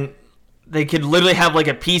go in, they could literally have like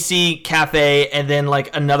a PC cafe and then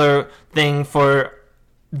like another thing for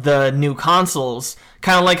the new consoles.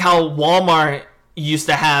 Kind of like how Walmart used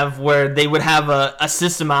to have, where they would have a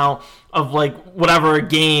system out of like whatever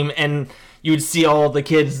game, and you would see all the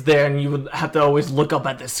kids there, and you would have to always look up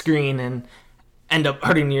at the screen and end up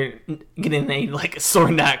getting a like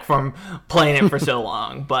sore neck from playing it for so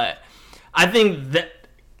long. But I think that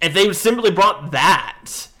if they simply brought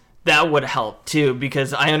that would help too,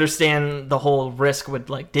 because I understand the whole risk with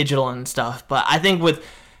like digital and stuff, but I think with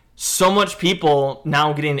so much people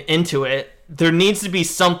now getting into it, there needs to be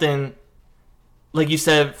something, like you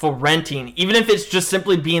said, for renting, even if it's just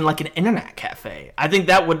simply being like an internet cafe. I think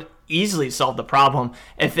that would easily solve the problem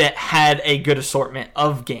if it had a good assortment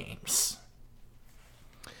of games.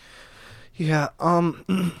 Yeah,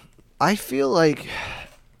 I feel like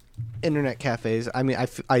internet cafes, I mean,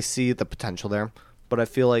 I see the potential there, but I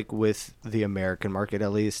feel like with the American market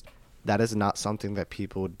at least, that is not something that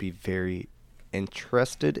people would be very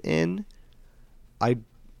interested in. I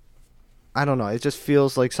don't know, it just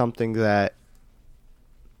feels like something that,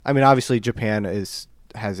 I mean, obviously Japan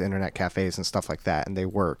has internet cafes and stuff like that, and they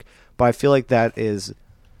work. But I feel like that is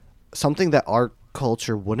something that our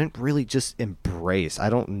culture wouldn't really just embrace. I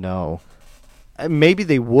don't know. Maybe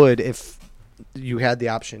they would if you had the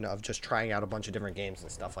option of just trying out a bunch of different games and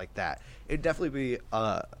stuff like that. It'd definitely be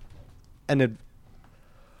a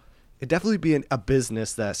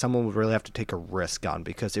business that someone would really have to take a risk on,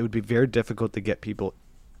 because it would be very difficult to get people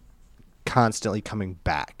constantly coming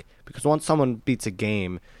back. Because once someone beats a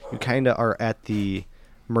game, you kind of are at the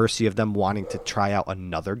mercy of them wanting to try out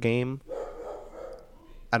another game.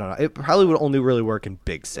 I don't know. It probably would only really work in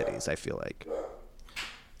big cities, I feel like.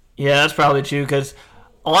 Yeah, that's probably true, because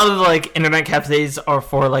a lot of the, like, internet cafes are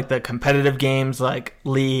for like the competitive games like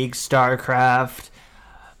League, StarCraft,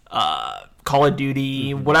 Call of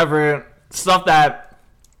Duty, whatever stuff that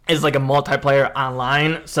is like a multiplayer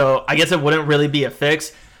online. So I guess it wouldn't really be a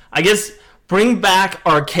fix. I guess bring back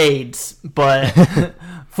arcades, but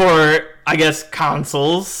for, I guess,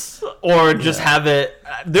 consoles, or just have it.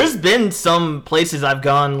 There's been some places I've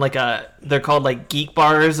gone, like they're called like geek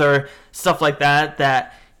bars or stuff like that,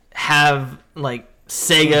 that have like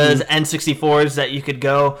Sega's N64s that you could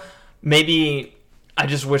go. Maybe I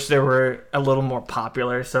just wish they were a little more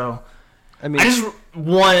popular. So I just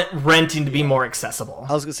want renting to be more accessible.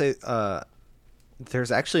 I was gonna say,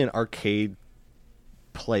 there's actually an arcade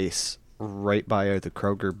place right by the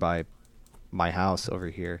Kroger by my house over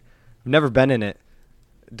here. I've never been in it.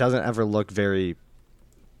 It doesn't ever look very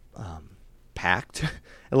packed.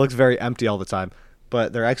 It looks very empty all the time.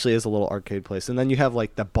 But there actually is a little arcade place. And then you have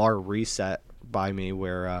like the Bar Reset by me,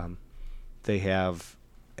 where they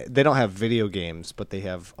don't have video games, but they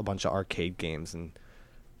have a bunch of arcade games and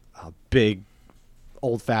big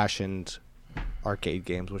old-fashioned arcade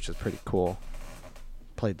games, which is pretty cool.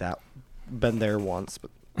 Played that. Been there once,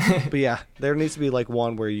 but yeah, there needs to be like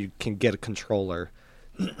one where you can get a controller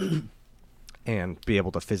and be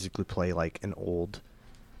able to physically play like an old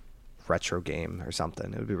retro game or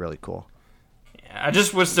something. It would be really cool. Yeah, I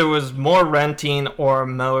just wish there was more renting or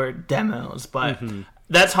more demos, but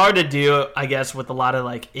that's hard to do, I guess, with a lot of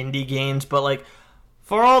like indie games. But like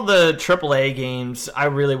for all the AAA games, I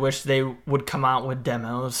really wish they would come out with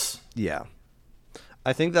demos. Yeah.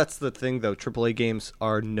 I think that's the thing, though. AAA games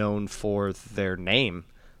are known for their name,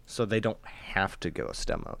 so they don't have to give us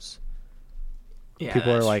demos. Yeah,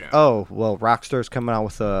 people are like, true. oh, well, Rockstar's coming out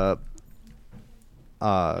with a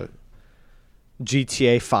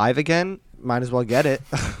GTA 5 5 might as well get it.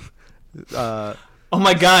 Oh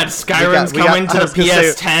my God, Skyrim's coming to the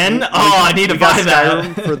PS10. I need to buy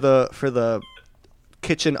that. Skyrim for the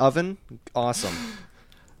kitchen oven. Awesome.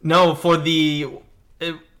 No, for the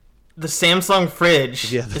Samsung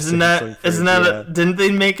fridge. Yeah, isn't that didn't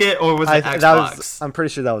they make it, or was it Xbox? I'm pretty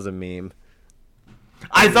sure that was a meme.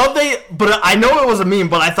 I thought I know it was a meme,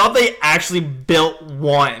 but I thought they actually built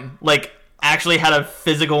one, like actually had a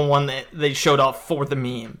physical one that they showed off for the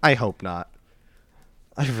meme. I hope not.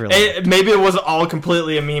 Maybe it was all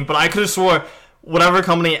completely a meme, but I could have swore whatever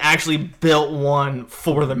company actually built one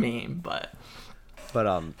for the meme. But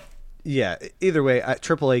Yeah, either way,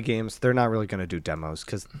 AAA games, they're not really going to do demos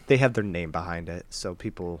because they have their name behind it. So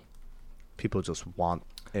people just want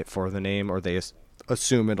it for the name, or they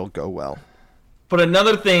assume it'll go well. But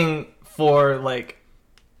another thing for like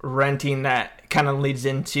renting that kind of leads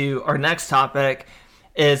into our next topic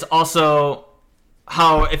is also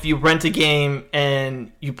how if you rent a game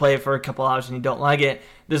and you play it for a couple hours and you don't like it,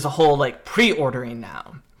 there's a whole like pre-ordering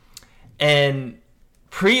now. And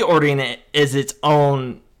pre-ordering it is its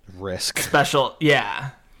own risk. Special,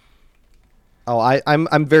 yeah. Oh,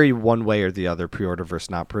 I'm very one way or the other, pre-order versus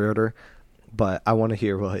not pre-order, but I want to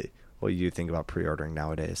hear what you think about pre-ordering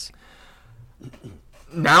nowadays.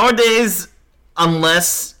 Nowadays,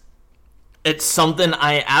 unless it's something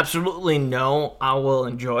I absolutely know I will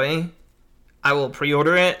enjoy, I will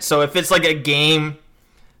pre-order it. So if it's like a game,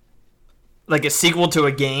 like a sequel to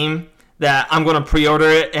a game, that I'm going to pre-order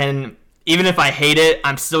it, and even if I hate it,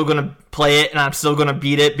 I'm still going to play it, and I'm still going to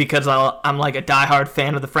beat it because I'm like a diehard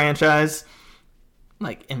fan of the franchise.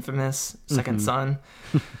 Like Infamous, Second Son.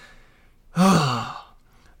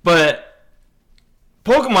 But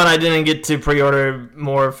Pokemon I didn't get to pre-order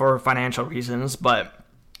more for financial reasons, but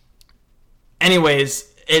anyways,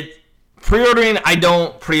 pre-ordering, I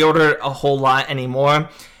don't pre-order a whole lot anymore.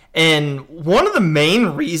 And one of the main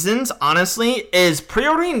reasons, honestly, is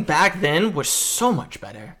pre-ordering back then was so much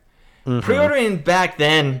better. Pre-ordering back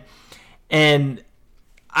then, and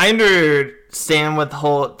I understand what the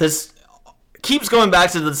whole, this keeps going back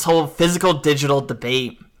to this whole physical digital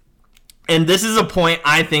debate. And this is a point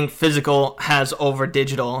I think physical has over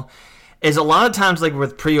digital, is a lot of times like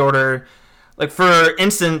with pre-order, like for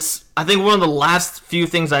instance, I think one of the last few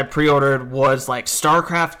things I pre-ordered was like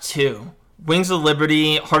StarCraft 2, Wings of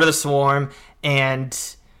Liberty, Heart of the Swarm,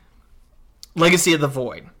 and Legacy of the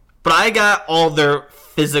Void. But I got all their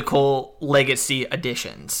physical Legacy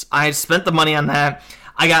editions. I spent the money on that.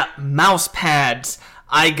 I got mouse pads.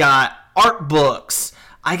 I got art books.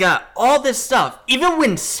 I got all this stuff. Even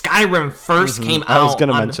when Skyrim first came out I was going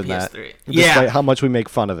to on mention the that. PS3. Despite how much we make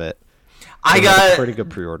fun of it. I got a pretty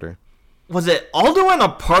good pre-order. Was it Alduin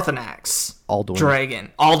or Parthenax? Alduin.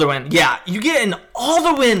 Dragon. Alduin. Yeah, you get an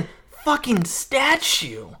Alduin fucking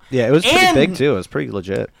statue. Yeah, it was pretty big too. It was pretty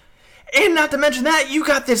legit. And not to mention that, you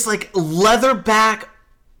got this like leatherback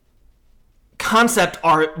concept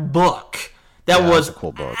art book that was a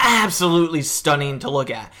cool book. Absolutely stunning to look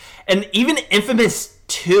at. And even Infamous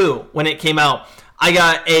 2, when it came out, I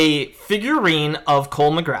got a figurine of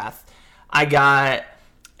Cole McGrath. I got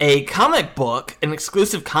a comic book, an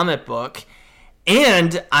exclusive comic book,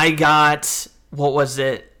 and I got, what was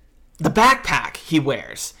it? The backpack he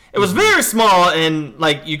wears. It was very small and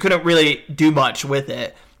like you couldn't really do much with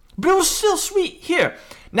it, but it was still sweet. Here,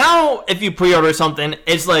 now if you pre-order something,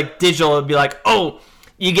 it's like digital. It'd be like, oh,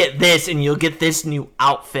 you get this and you'll get this new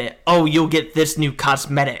outfit. Oh, you'll get this new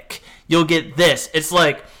cosmetic. You'll get this. It's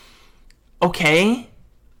like, okay,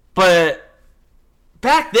 but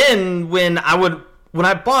back then when I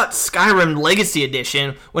bought Skyrim Legacy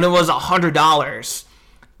Edition, when it was $100,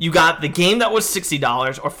 you got the game that was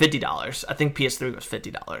 $60 or $50. I think PS3 was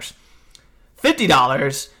 $50.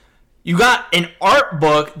 $50. You got an art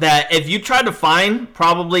book that if you tried to find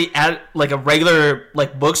probably at like a regular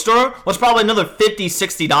like bookstore was probably another $50,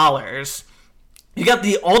 $60. You got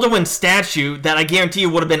the Alduin statue that I guarantee you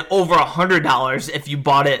would have been over $100 if you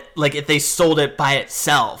bought it, like if they sold it by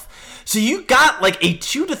itself. So you got like a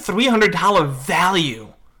 $200 to $300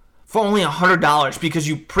 value for only $100 because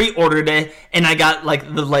you pre-ordered it and I got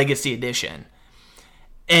like the Legacy Edition.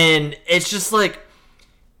 And it's just like,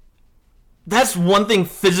 that's one thing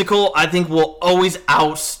physical I think will always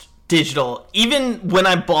oust digital. Even when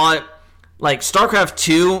I bought like StarCraft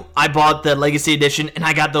 2, I bought the Legacy Edition and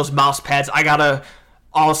I got those mouse pads. I got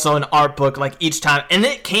also an art book like each time, and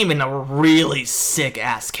it came in a really sick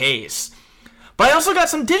ass case. But I also got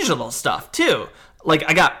some digital stuff too. Like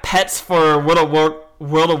I got pets for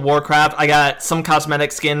World of Warcraft. I got some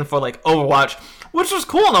cosmetic skin for like Overwatch, which was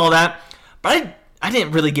cool and all that. But I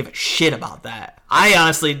didn't really give a shit about that. I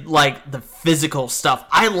honestly like the physical stuff.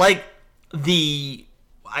 I like the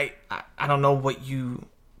I don't know what you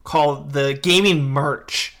call the gaming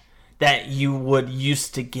merch that you would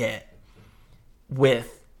used to get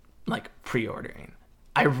with like pre-ordering.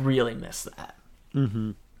 I really miss that.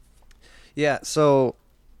 Mm-hmm. Yeah, so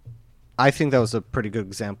I think that was a pretty good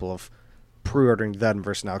example of pre-ordering then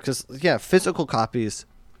versus now. Because, yeah, physical copies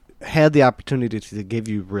had the opportunity to give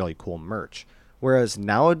you really cool merch. Whereas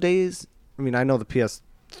nowadays, I mean, I know the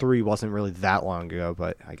PS3 wasn't really that long ago,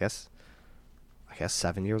 but I guess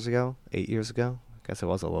 7 years ago, 8 years ago. I guess it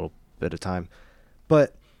was a little bit of time.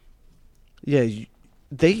 But, yeah,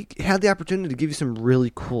 they had the opportunity to give you some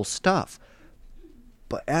really cool stuff.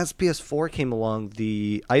 But as PS4 came along,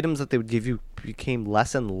 the items that they would give you became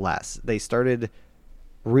less and less. They started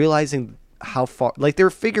realizing how far, like they were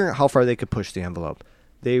figuring out how far they could push the envelope.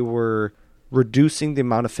 They were reducing the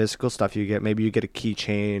amount of physical stuff you get. Maybe you get a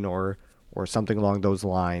keychain or something along those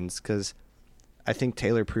lines. Because I think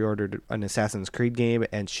Taylor pre-ordered an Assassin's Creed game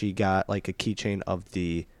and she got like a keychain of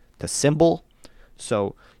the symbol.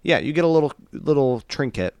 So yeah, you get a little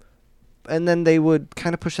trinket. And then they would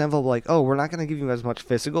kind of push the envelope like, oh, we're not going to give you as much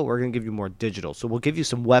physical. We're going to give you more digital. So we'll give you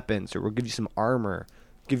some weapons or we'll give you some armor,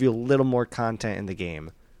 give you a little more content in the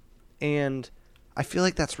game. And I feel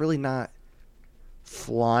like that's really not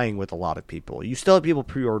flying with a lot of people. You still have people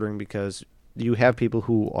pre-ordering because you have people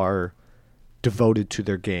who are devoted to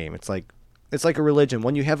their game. It's like a religion.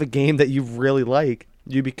 When you have a game that you really like,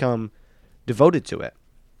 you become devoted to it.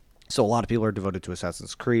 So a lot of people are devoted to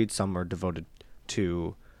Assassin's Creed. Some are devoted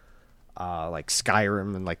to like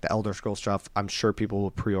Skyrim and like the Elder Scrolls stuff. I'm sure people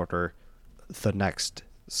will pre-order the next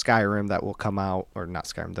Skyrim that will come out, or not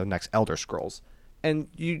Skyrim, the next Elder Scrolls. And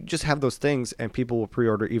you just have those things, and people will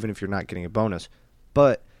pre-order even if you're not getting a bonus.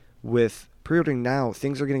 But with pre-ordering now,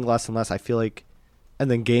 things are getting less and less, I feel like,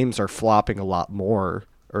 and then games are flopping a lot more,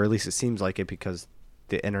 or at least it seems like it, because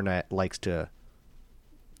the internet likes to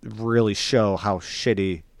really show how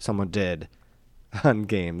shitty someone did on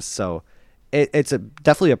games. So it's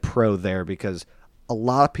definitely a pro there, because a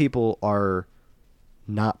lot of people are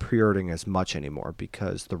not pre-ordering as much anymore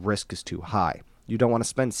because the risk is too high. You don't want to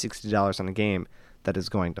spend $60 on a game that is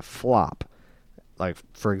going to flop. Like,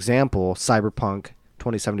 for example, Cyberpunk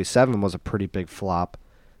 2077 was a pretty big flop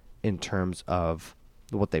in terms of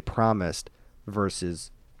what they promised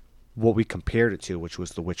versus what we compared it to, which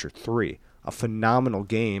was The Witcher 3. A phenomenal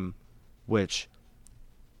game, which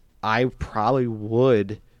I probably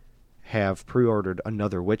would have pre-ordered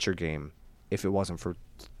another Witcher game if it wasn't for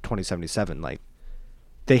 2077. Like,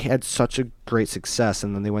 they had such a great success,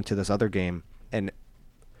 and then they went to this other game, and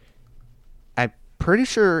I'm pretty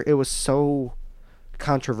sure it was so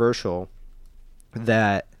controversial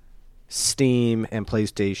that Steam and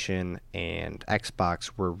PlayStation and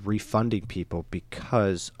Xbox were refunding people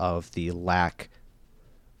because of the lack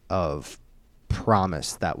of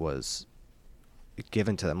promise that was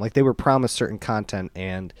given to them. Like, they were promised certain content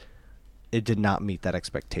and it did not meet that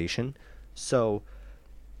expectation. So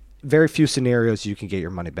very few scenarios you can get your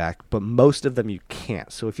money back, but most of them you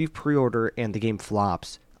can't. So if you pre-order and the game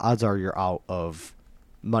flops, odds are you're out of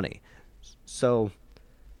money. So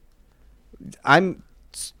I'm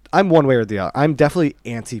one way or the other. I'm definitely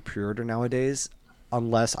anti-pre-order nowadays,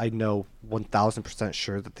 unless I know 1,000%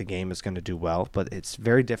 sure that the game is going to do well. But it's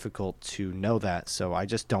very difficult to know that, so I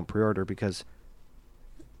just don't pre-order, because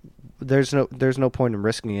there's no point in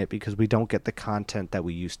risking it, because we don't get the content that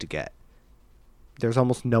we used to get. There's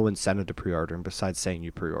almost no incentive to pre-order besides saying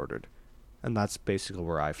you pre-ordered, and that's basically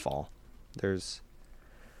where I fall. It's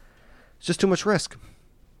just too much risk.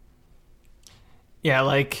 Yeah,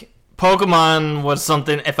 like Pokemon was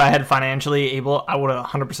something, if I had financially able, I would have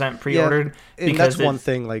 100% pre-ordered. Yeah, and that's one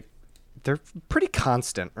thing, like, they're pretty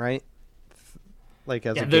constant, right? Like,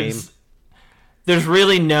 as a game. There's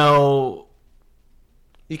really no...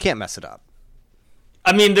 You can't mess it up.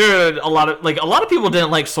 I mean, there are a lot of people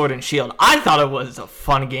didn't like Sword and Shield. I thought it was a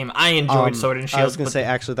fun game. I enjoyed Sword and Shield. I was going to say,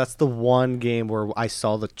 actually, that's the one game where I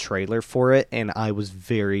saw the trailer for it, and I was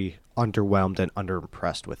very underwhelmed and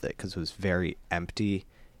underimpressed with it, because it was very empty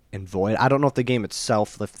and void. I don't know if the game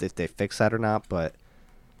itself, if they fix that or not, but...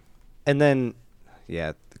 And then,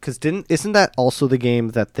 yeah, because isn't that also the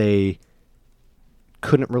game that they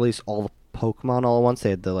couldn't release all the Pokemon all at once?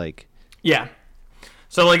 They had the, like... Yeah.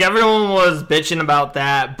 So, like, everyone was bitching about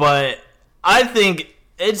that, but I think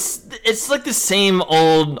it's like the same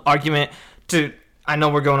old argument I know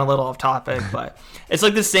we're going a little off topic, but it's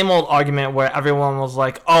like the same old argument where everyone was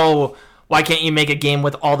like, oh, why can't you make a game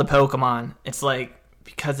with all the Pokemon? It's like,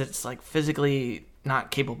 because it's, like, physically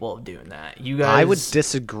not capable of doing that. You guys... I would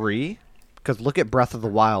disagree, because look at Breath of the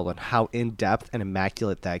Wild and how in-depth and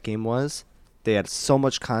immaculate that game was. They had so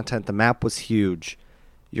much content. The map was huge.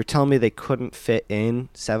 You're telling me they couldn't fit in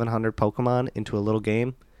 700 Pokemon into a little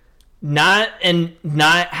game? Not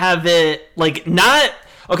have it, like, not...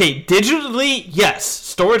 Okay, digitally, yes.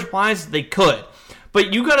 Storage-wise, they could.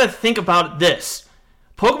 But you gotta think about this.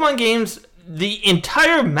 Pokemon games, the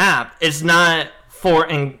entire map is not for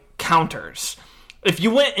encounters. If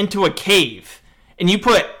you went into a cave and you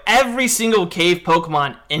put every single cave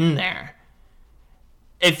Pokemon in there,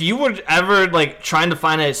 if you were ever, like, trying to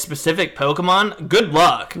find a specific Pokemon, good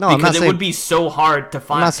luck. No, because it would be so hard to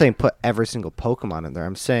find. I'm not saying put every single Pokemon in there.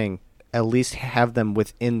 I'm saying at least have them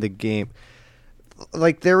within the game.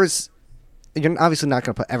 Like you're obviously not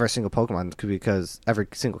going to put every single Pokemon because every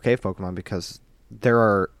single cave Pokemon because there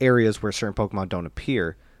are areas where certain Pokemon don't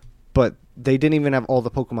appear, but they didn't even have all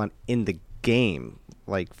the Pokemon in the game.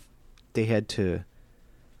 Like they had to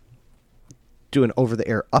do an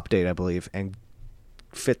over-the-air update, I believe, and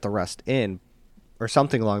fit the rest in, or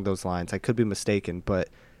something along those lines. I could be mistaken, but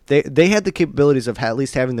they had the capabilities of at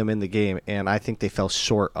least having them in the game, and I think they fell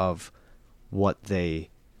short of what they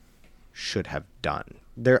should have done.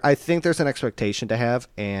 I think there's an expectation to have,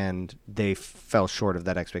 and they fell short of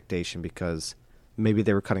that expectation because maybe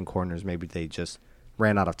they were cutting corners, maybe they just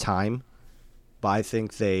ran out of time. But I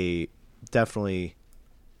think they definitely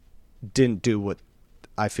didn't do what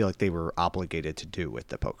I feel like they were obligated to do with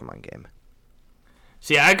the Pokemon game.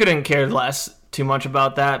 See, I couldn't care less too much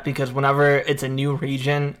about that because whenever it's a new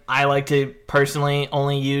region, I like to personally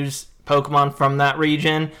only use Pokemon from that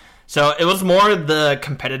region. So it was more the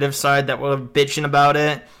competitive side that were bitching about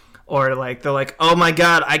it. Or like they're like, oh my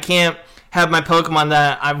god, I can't have my Pokemon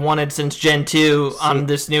that I've wanted since Gen 2 on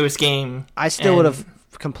this newest game. I still would have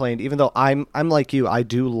complained, even though I'm like you, I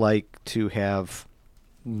do like to have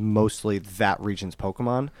mostly that region's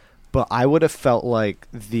Pokemon. But I would have felt like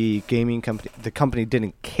the company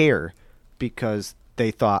didn't care because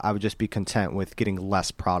they thought I would just be content with getting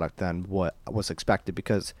less product than what was expected.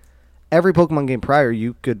 Because every Pokemon game prior,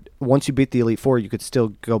 you could, once you beat the Elite Four, you could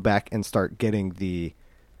still go back and start getting the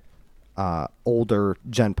older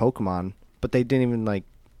gen Pokemon. But they didn't even I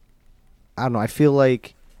don't know. I feel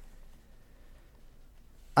like,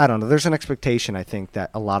 I don't know. There's an expectation, I think,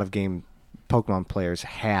 that a lot of Pokemon players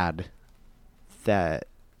had that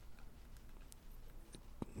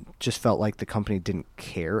just felt like the company didn't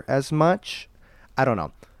care as much. I don't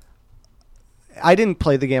know. I didn't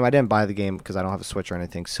play the game. I didn't buy the game because I don't have a Switch or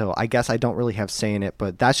anything. So I guess I don't really have say in it,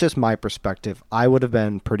 but that's just my perspective. I would have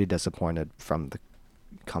been pretty disappointed from the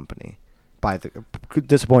company,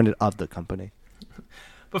 disappointed of the company.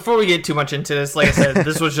 Before we get too much into this, like I said,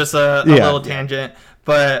 this was just a little tangent.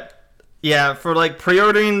 But yeah, for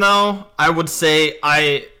pre-ordering though, I would say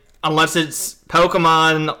unless it's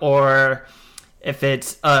Pokemon or if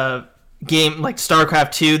it's a game like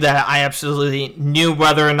StarCraft 2 that I absolutely knew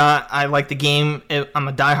whether or not I like the game, I'm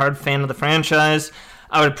a diehard fan of the franchise,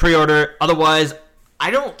 I would pre-order. Otherwise,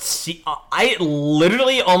 I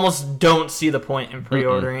literally almost don't see the point in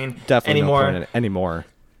pre-ordering Definitely anymore. No point anymore.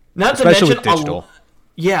 Not especially to mention, with digital.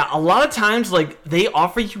 A lot of times they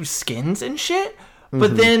offer you skins and shit,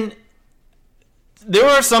 but then there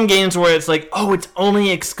are some games where it's like, oh, it's only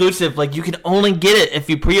exclusive. Like you can only get it if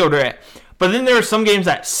you pre-order it. But then there are some games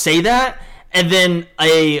that say that, and then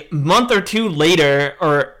a month or two later,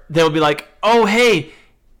 or they'll be like, oh, hey,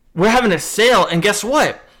 we're having a sale, and guess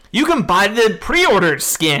what? You can buy the pre-ordered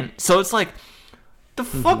skin. So it's like, the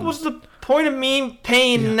fuck was the point of me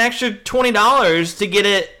paying an extra $20 to get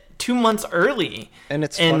it 2 months early? And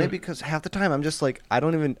it's funny because half the time I'm just like, I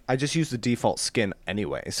just use the default skin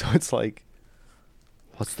anyway. So it's like,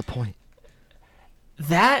 what's the point?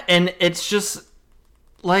 That, and it's just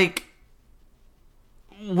like,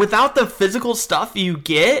 without the physical stuff you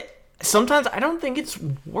get, sometimes I don't think it's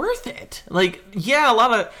worth it. Like, yeah, a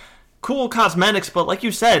lot of cool cosmetics, but like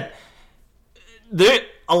you said,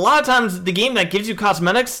 a lot of times the game that gives you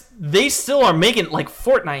cosmetics, they still are making, like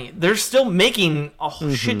Fortnite, they're still making a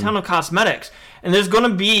whole shit ton of cosmetics. And there's going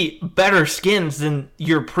to be better skins than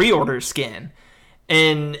your pre-order skin.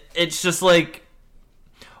 And it's just like,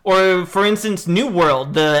 or for instance, New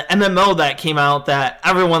World, the MMO that came out that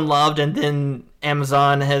everyone loved, and then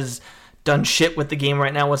Amazon has done shit with the game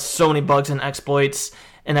right now with so many bugs and exploits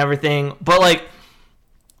and everything. But like,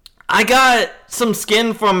 I got some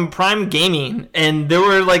skin from Prime Gaming, and there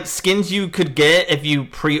were like skins you could get if you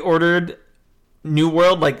pre-ordered New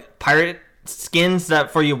World, like pirate skins that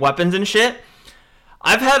for your weapons and shit.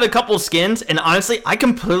 I've had a couple skins, and honestly, I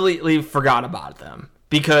completely forgot about them.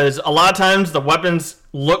 Because a lot of times the weapons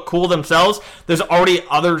look cool themselves. There's already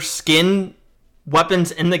other skin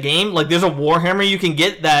weapons in the game. Like there's a Warhammer you can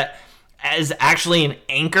get that is actually an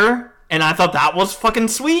anchor. And I thought that was fucking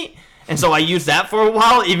sweet. And so I used that for a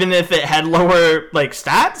while, even if it had lower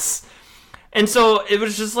stats. And so it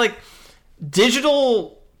was just like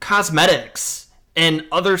digital cosmetics and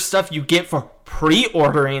other stuff you get for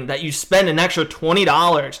pre-ordering that you spend an extra $20,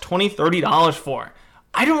 $30 for,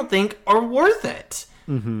 I don't think are worth it.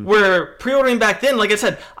 Where pre-ordering back then, like I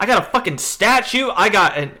said, I got a fucking statue, I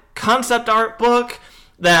got a concept art book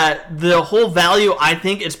that the whole value, I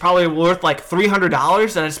think, is probably worth like $300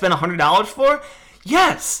 that I spent $100 for.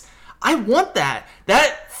 Yes, I want that.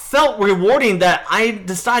 That felt rewarding that I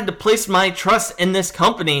decided to place my trust in this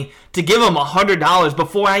company to give them $100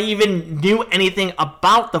 before I even knew anything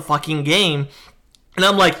about the fucking game. And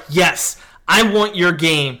I'm like, yes, I want your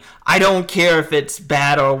game. I don't care if it's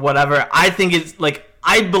bad or whatever. I think it's like,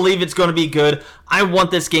 I believe it's going to be good. I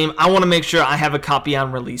want this game. I want to make sure I have a copy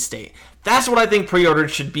on release date. That's what I think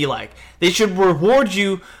pre-orders should be like. They should reward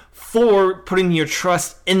you for putting your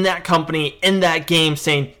trust in that company, in that game,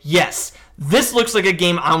 saying, yes, this looks like a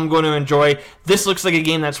game I'm going to enjoy. This looks like a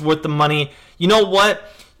game that's worth the money. You know what?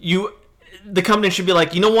 The company should be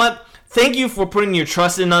like, you know what? Thank you for putting your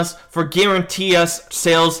trust in us, for guaranteeing us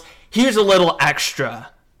sales. Here's a little extra.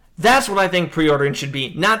 That's what I think pre-ordering should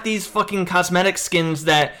be. Not these fucking cosmetic skins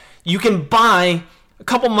that you can buy a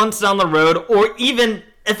couple months down the road, or even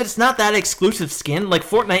if it's not that exclusive skin, like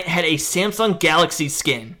Fortnite had a Samsung Galaxy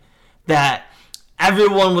skin that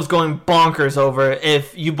everyone was going bonkers over.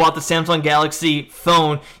 If you bought the Samsung Galaxy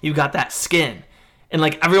phone, you got that skin. And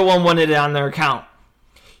like everyone wanted it on their account.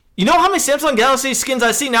 You know how many Samsung Galaxy skins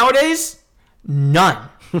I see nowadays? None.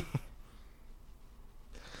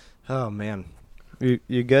 Oh, man.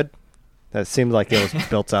 You good? That seemed like it was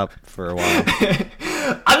built up for a while.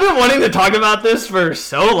 I've been wanting to talk about this for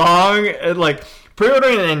so long. Like,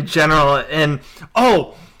 pre-ordering in general. And,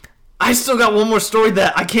 I still got one more story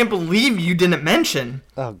that I can't believe you didn't mention.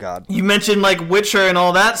 Oh, God. You mentioned, like, Witcher and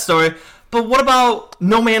all that story. But what about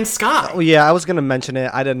No Man's Sky? Oh, yeah, I was going to mention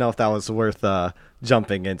it. I didn't know if that was worth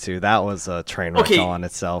jumping into. That was a train wreck all on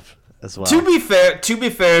itself as well. To be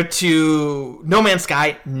fair to No Man's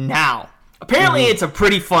Sky now. Apparently, it's a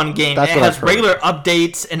pretty fun game. It has regular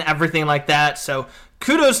updates and everything like that. So,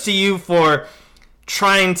 kudos to you for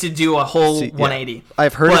trying to do a whole 180. Yeah.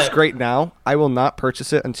 I've heard it's great now. I will not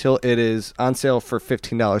purchase it until it is on sale for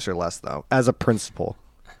 $15 or less, though, as a principle.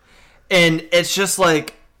 And it's just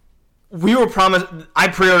like, we were promised. I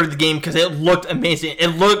pre-ordered the game because it looked amazing.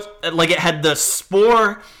 It looked like it had the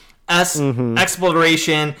Spore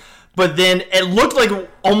exploration, but then it looked like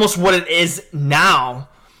almost what it is now.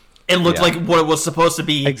 It looked like what it was supposed to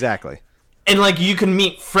be. Exactly. And, like, you can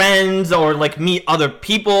meet friends or, like, meet other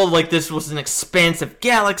people. Like, this was an expansive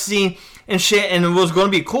galaxy and shit. And it was going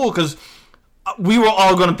to be cool because we were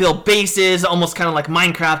all going to build bases, almost kind of like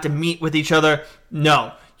Minecraft, and meet with each other.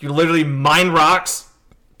 No. You literally mine rocks,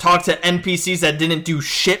 talk to NPCs that didn't do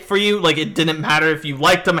shit for you. Like, it didn't matter if you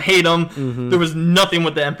liked them, hate them. Mm-hmm. There was nothing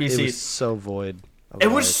with the NPCs. It was so void. It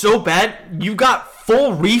was so bad. You got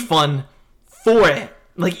full refund for it.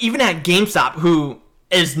 Like, even at GameStop, who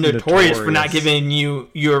is notorious for not giving you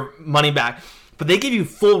your money back, but they give you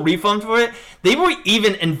full refund for it. They were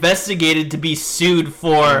even investigated to be sued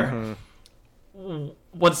for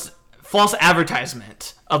what's false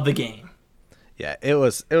advertisement of the game. Yeah, it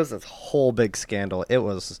was a whole big scandal. It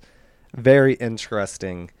was very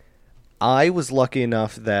interesting. I was lucky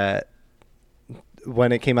enough that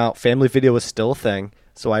when it came out, Family Video was still a thing.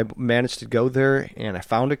 So I managed to go there, and I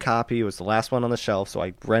found a copy. It was the last one on the shelf, so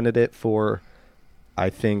I rented it for, I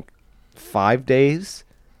think, 5 days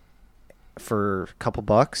for a couple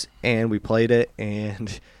bucks, and we played it,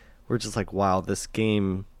 and we're just like, wow, this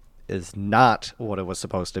game is not what it was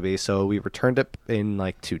supposed to be. So we returned it in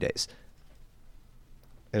like 2 days.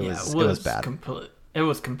 It was bad. It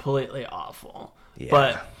was completely awful. Yeah.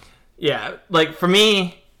 But yeah, like for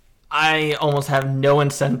me, I almost have no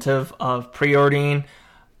incentive of pre-ordering.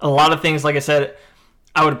 A lot of things, like I said,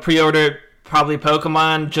 I would pre-order probably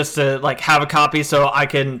Pokemon just to like have a copy so I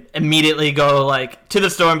can immediately go like to the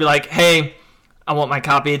store and be like, hey, I want my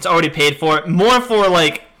copy. It's already paid for. More for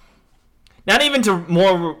like, not even to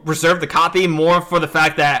more reserve the copy, more for the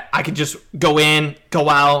fact that I could just go in, go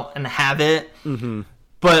out, and have it. Mm-hmm.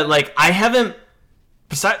 But like, I haven't.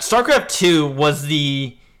 StarCraft 2 was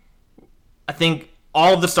I think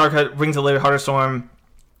all of the StarCraft, Rings of Living Heartstorm,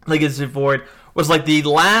 Legacy of Void, was like the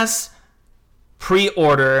last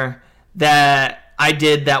pre-order that I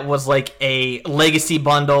did that was like a legacy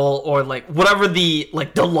bundle or like whatever the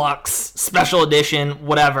like deluxe special edition,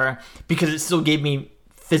 whatever, because it still gave me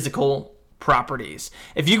physical properties.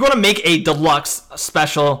 If you're going to make a deluxe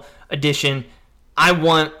special edition, I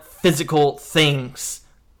want physical things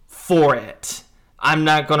for it. I'm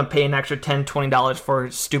not going to pay an extra $10, $20 for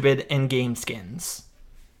stupid in-game skins.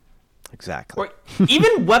 Exactly. Or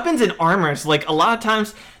even weapons and armors. Like, a lot of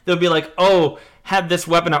times, they'll be like, oh, have this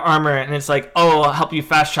weapon or armor, and it's like, oh, I'll help you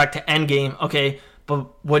fast track to endgame. Okay,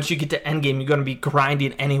 but once you get to endgame, you're going to be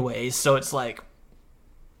grinding anyways. So it's like,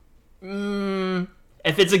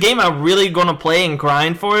 if it's a game I'm really going to play and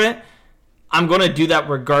grind for it, I'm going to do that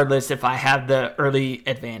regardless if I have the early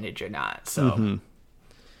advantage or not. So,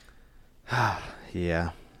 yeah.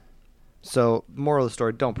 So, moral of the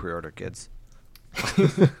story, don't pre-order, kids.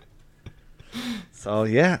 So,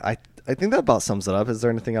 yeah, I think that about sums it up. Is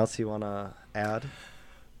there anything else you want to add?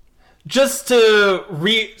 Just to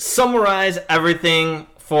summarize everything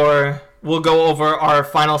we'll go over our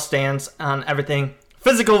final stance on everything.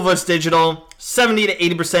 Physical versus digital, 70 to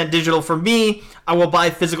 80% digital for me. I will buy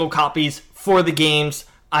physical copies for the games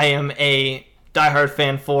I am a diehard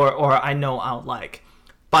fan for or I know I'll like.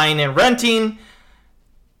 Buying and renting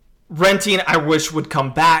I wish would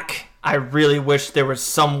come back. I really wish there was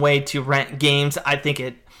some way to rent games. I think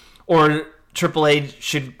or AAA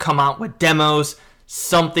should come out with demos.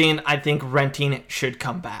 Something I think renting should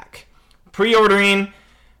come back. Pre-ordering,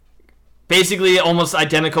 basically almost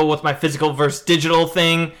identical with my physical versus digital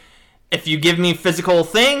thing. If you give me physical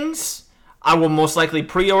things, I will most likely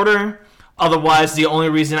pre-order. Otherwise, the only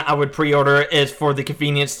reason I would pre-order is for the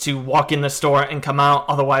convenience to walk in the store and come out.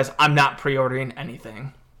 Otherwise, I'm not pre-ordering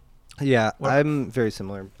anything. Yeah, I'm very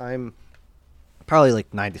similar. I'm probably like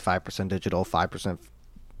 95% digital,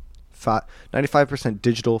 95%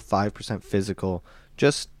 digital, 5% physical.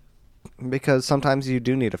 Just because sometimes you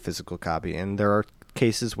do need a physical copy, and there are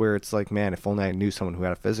cases where it's like, man, if only I knew someone who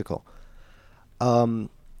had a physical.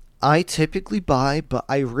 I typically buy, but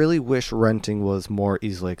I really wish renting was more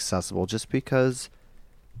easily accessible, just because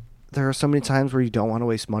there are so many times where you don't want to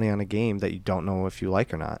waste money on a game that you don't know if you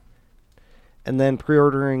like or not. And then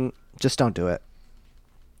pre-ordering, just don't do it.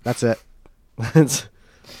 That's it.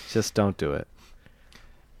 Just don't do it.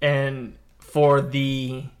 And for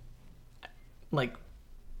the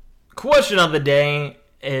question of the day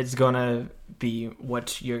is gonna be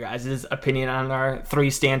what's your guys' opinion on our three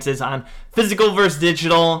stances on physical versus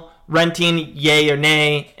digital, renting, yay or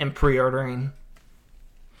nay, and pre-ordering.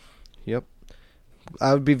 Yep.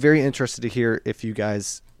 I would be very interested to hear if you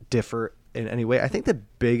guys differ in any way. I think the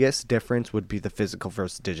biggest difference would be the physical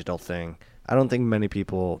versus digital thing. I don't think many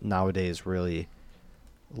people nowadays really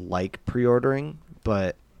like pre-ordering,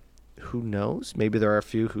 but who knows? Maybe there are a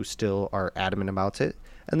few who still are adamant about it.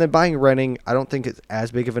 And then buying and renting, I don't think it's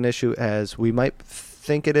as big of an issue as we might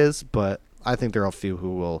think it is, but I think there are a few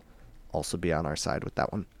who will also be on our side with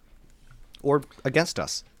that one. Or against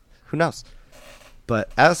us. Who knows? But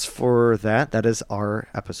as for that is our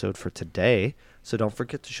episode for today. So don't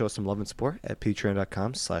forget to show us some love and support at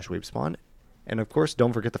patreon.com/weebspawn. And of course,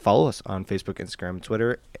 don't forget to follow us on Facebook, Instagram, and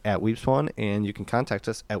Twitter at Weebspawn. And you can contact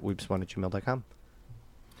us at weebspawn@gmail.com.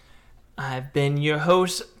 I've been your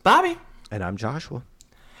host, Bobby. And I'm Joshua.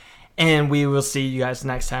 And we will see you guys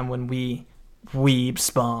next time when we Weeb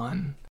Spawn.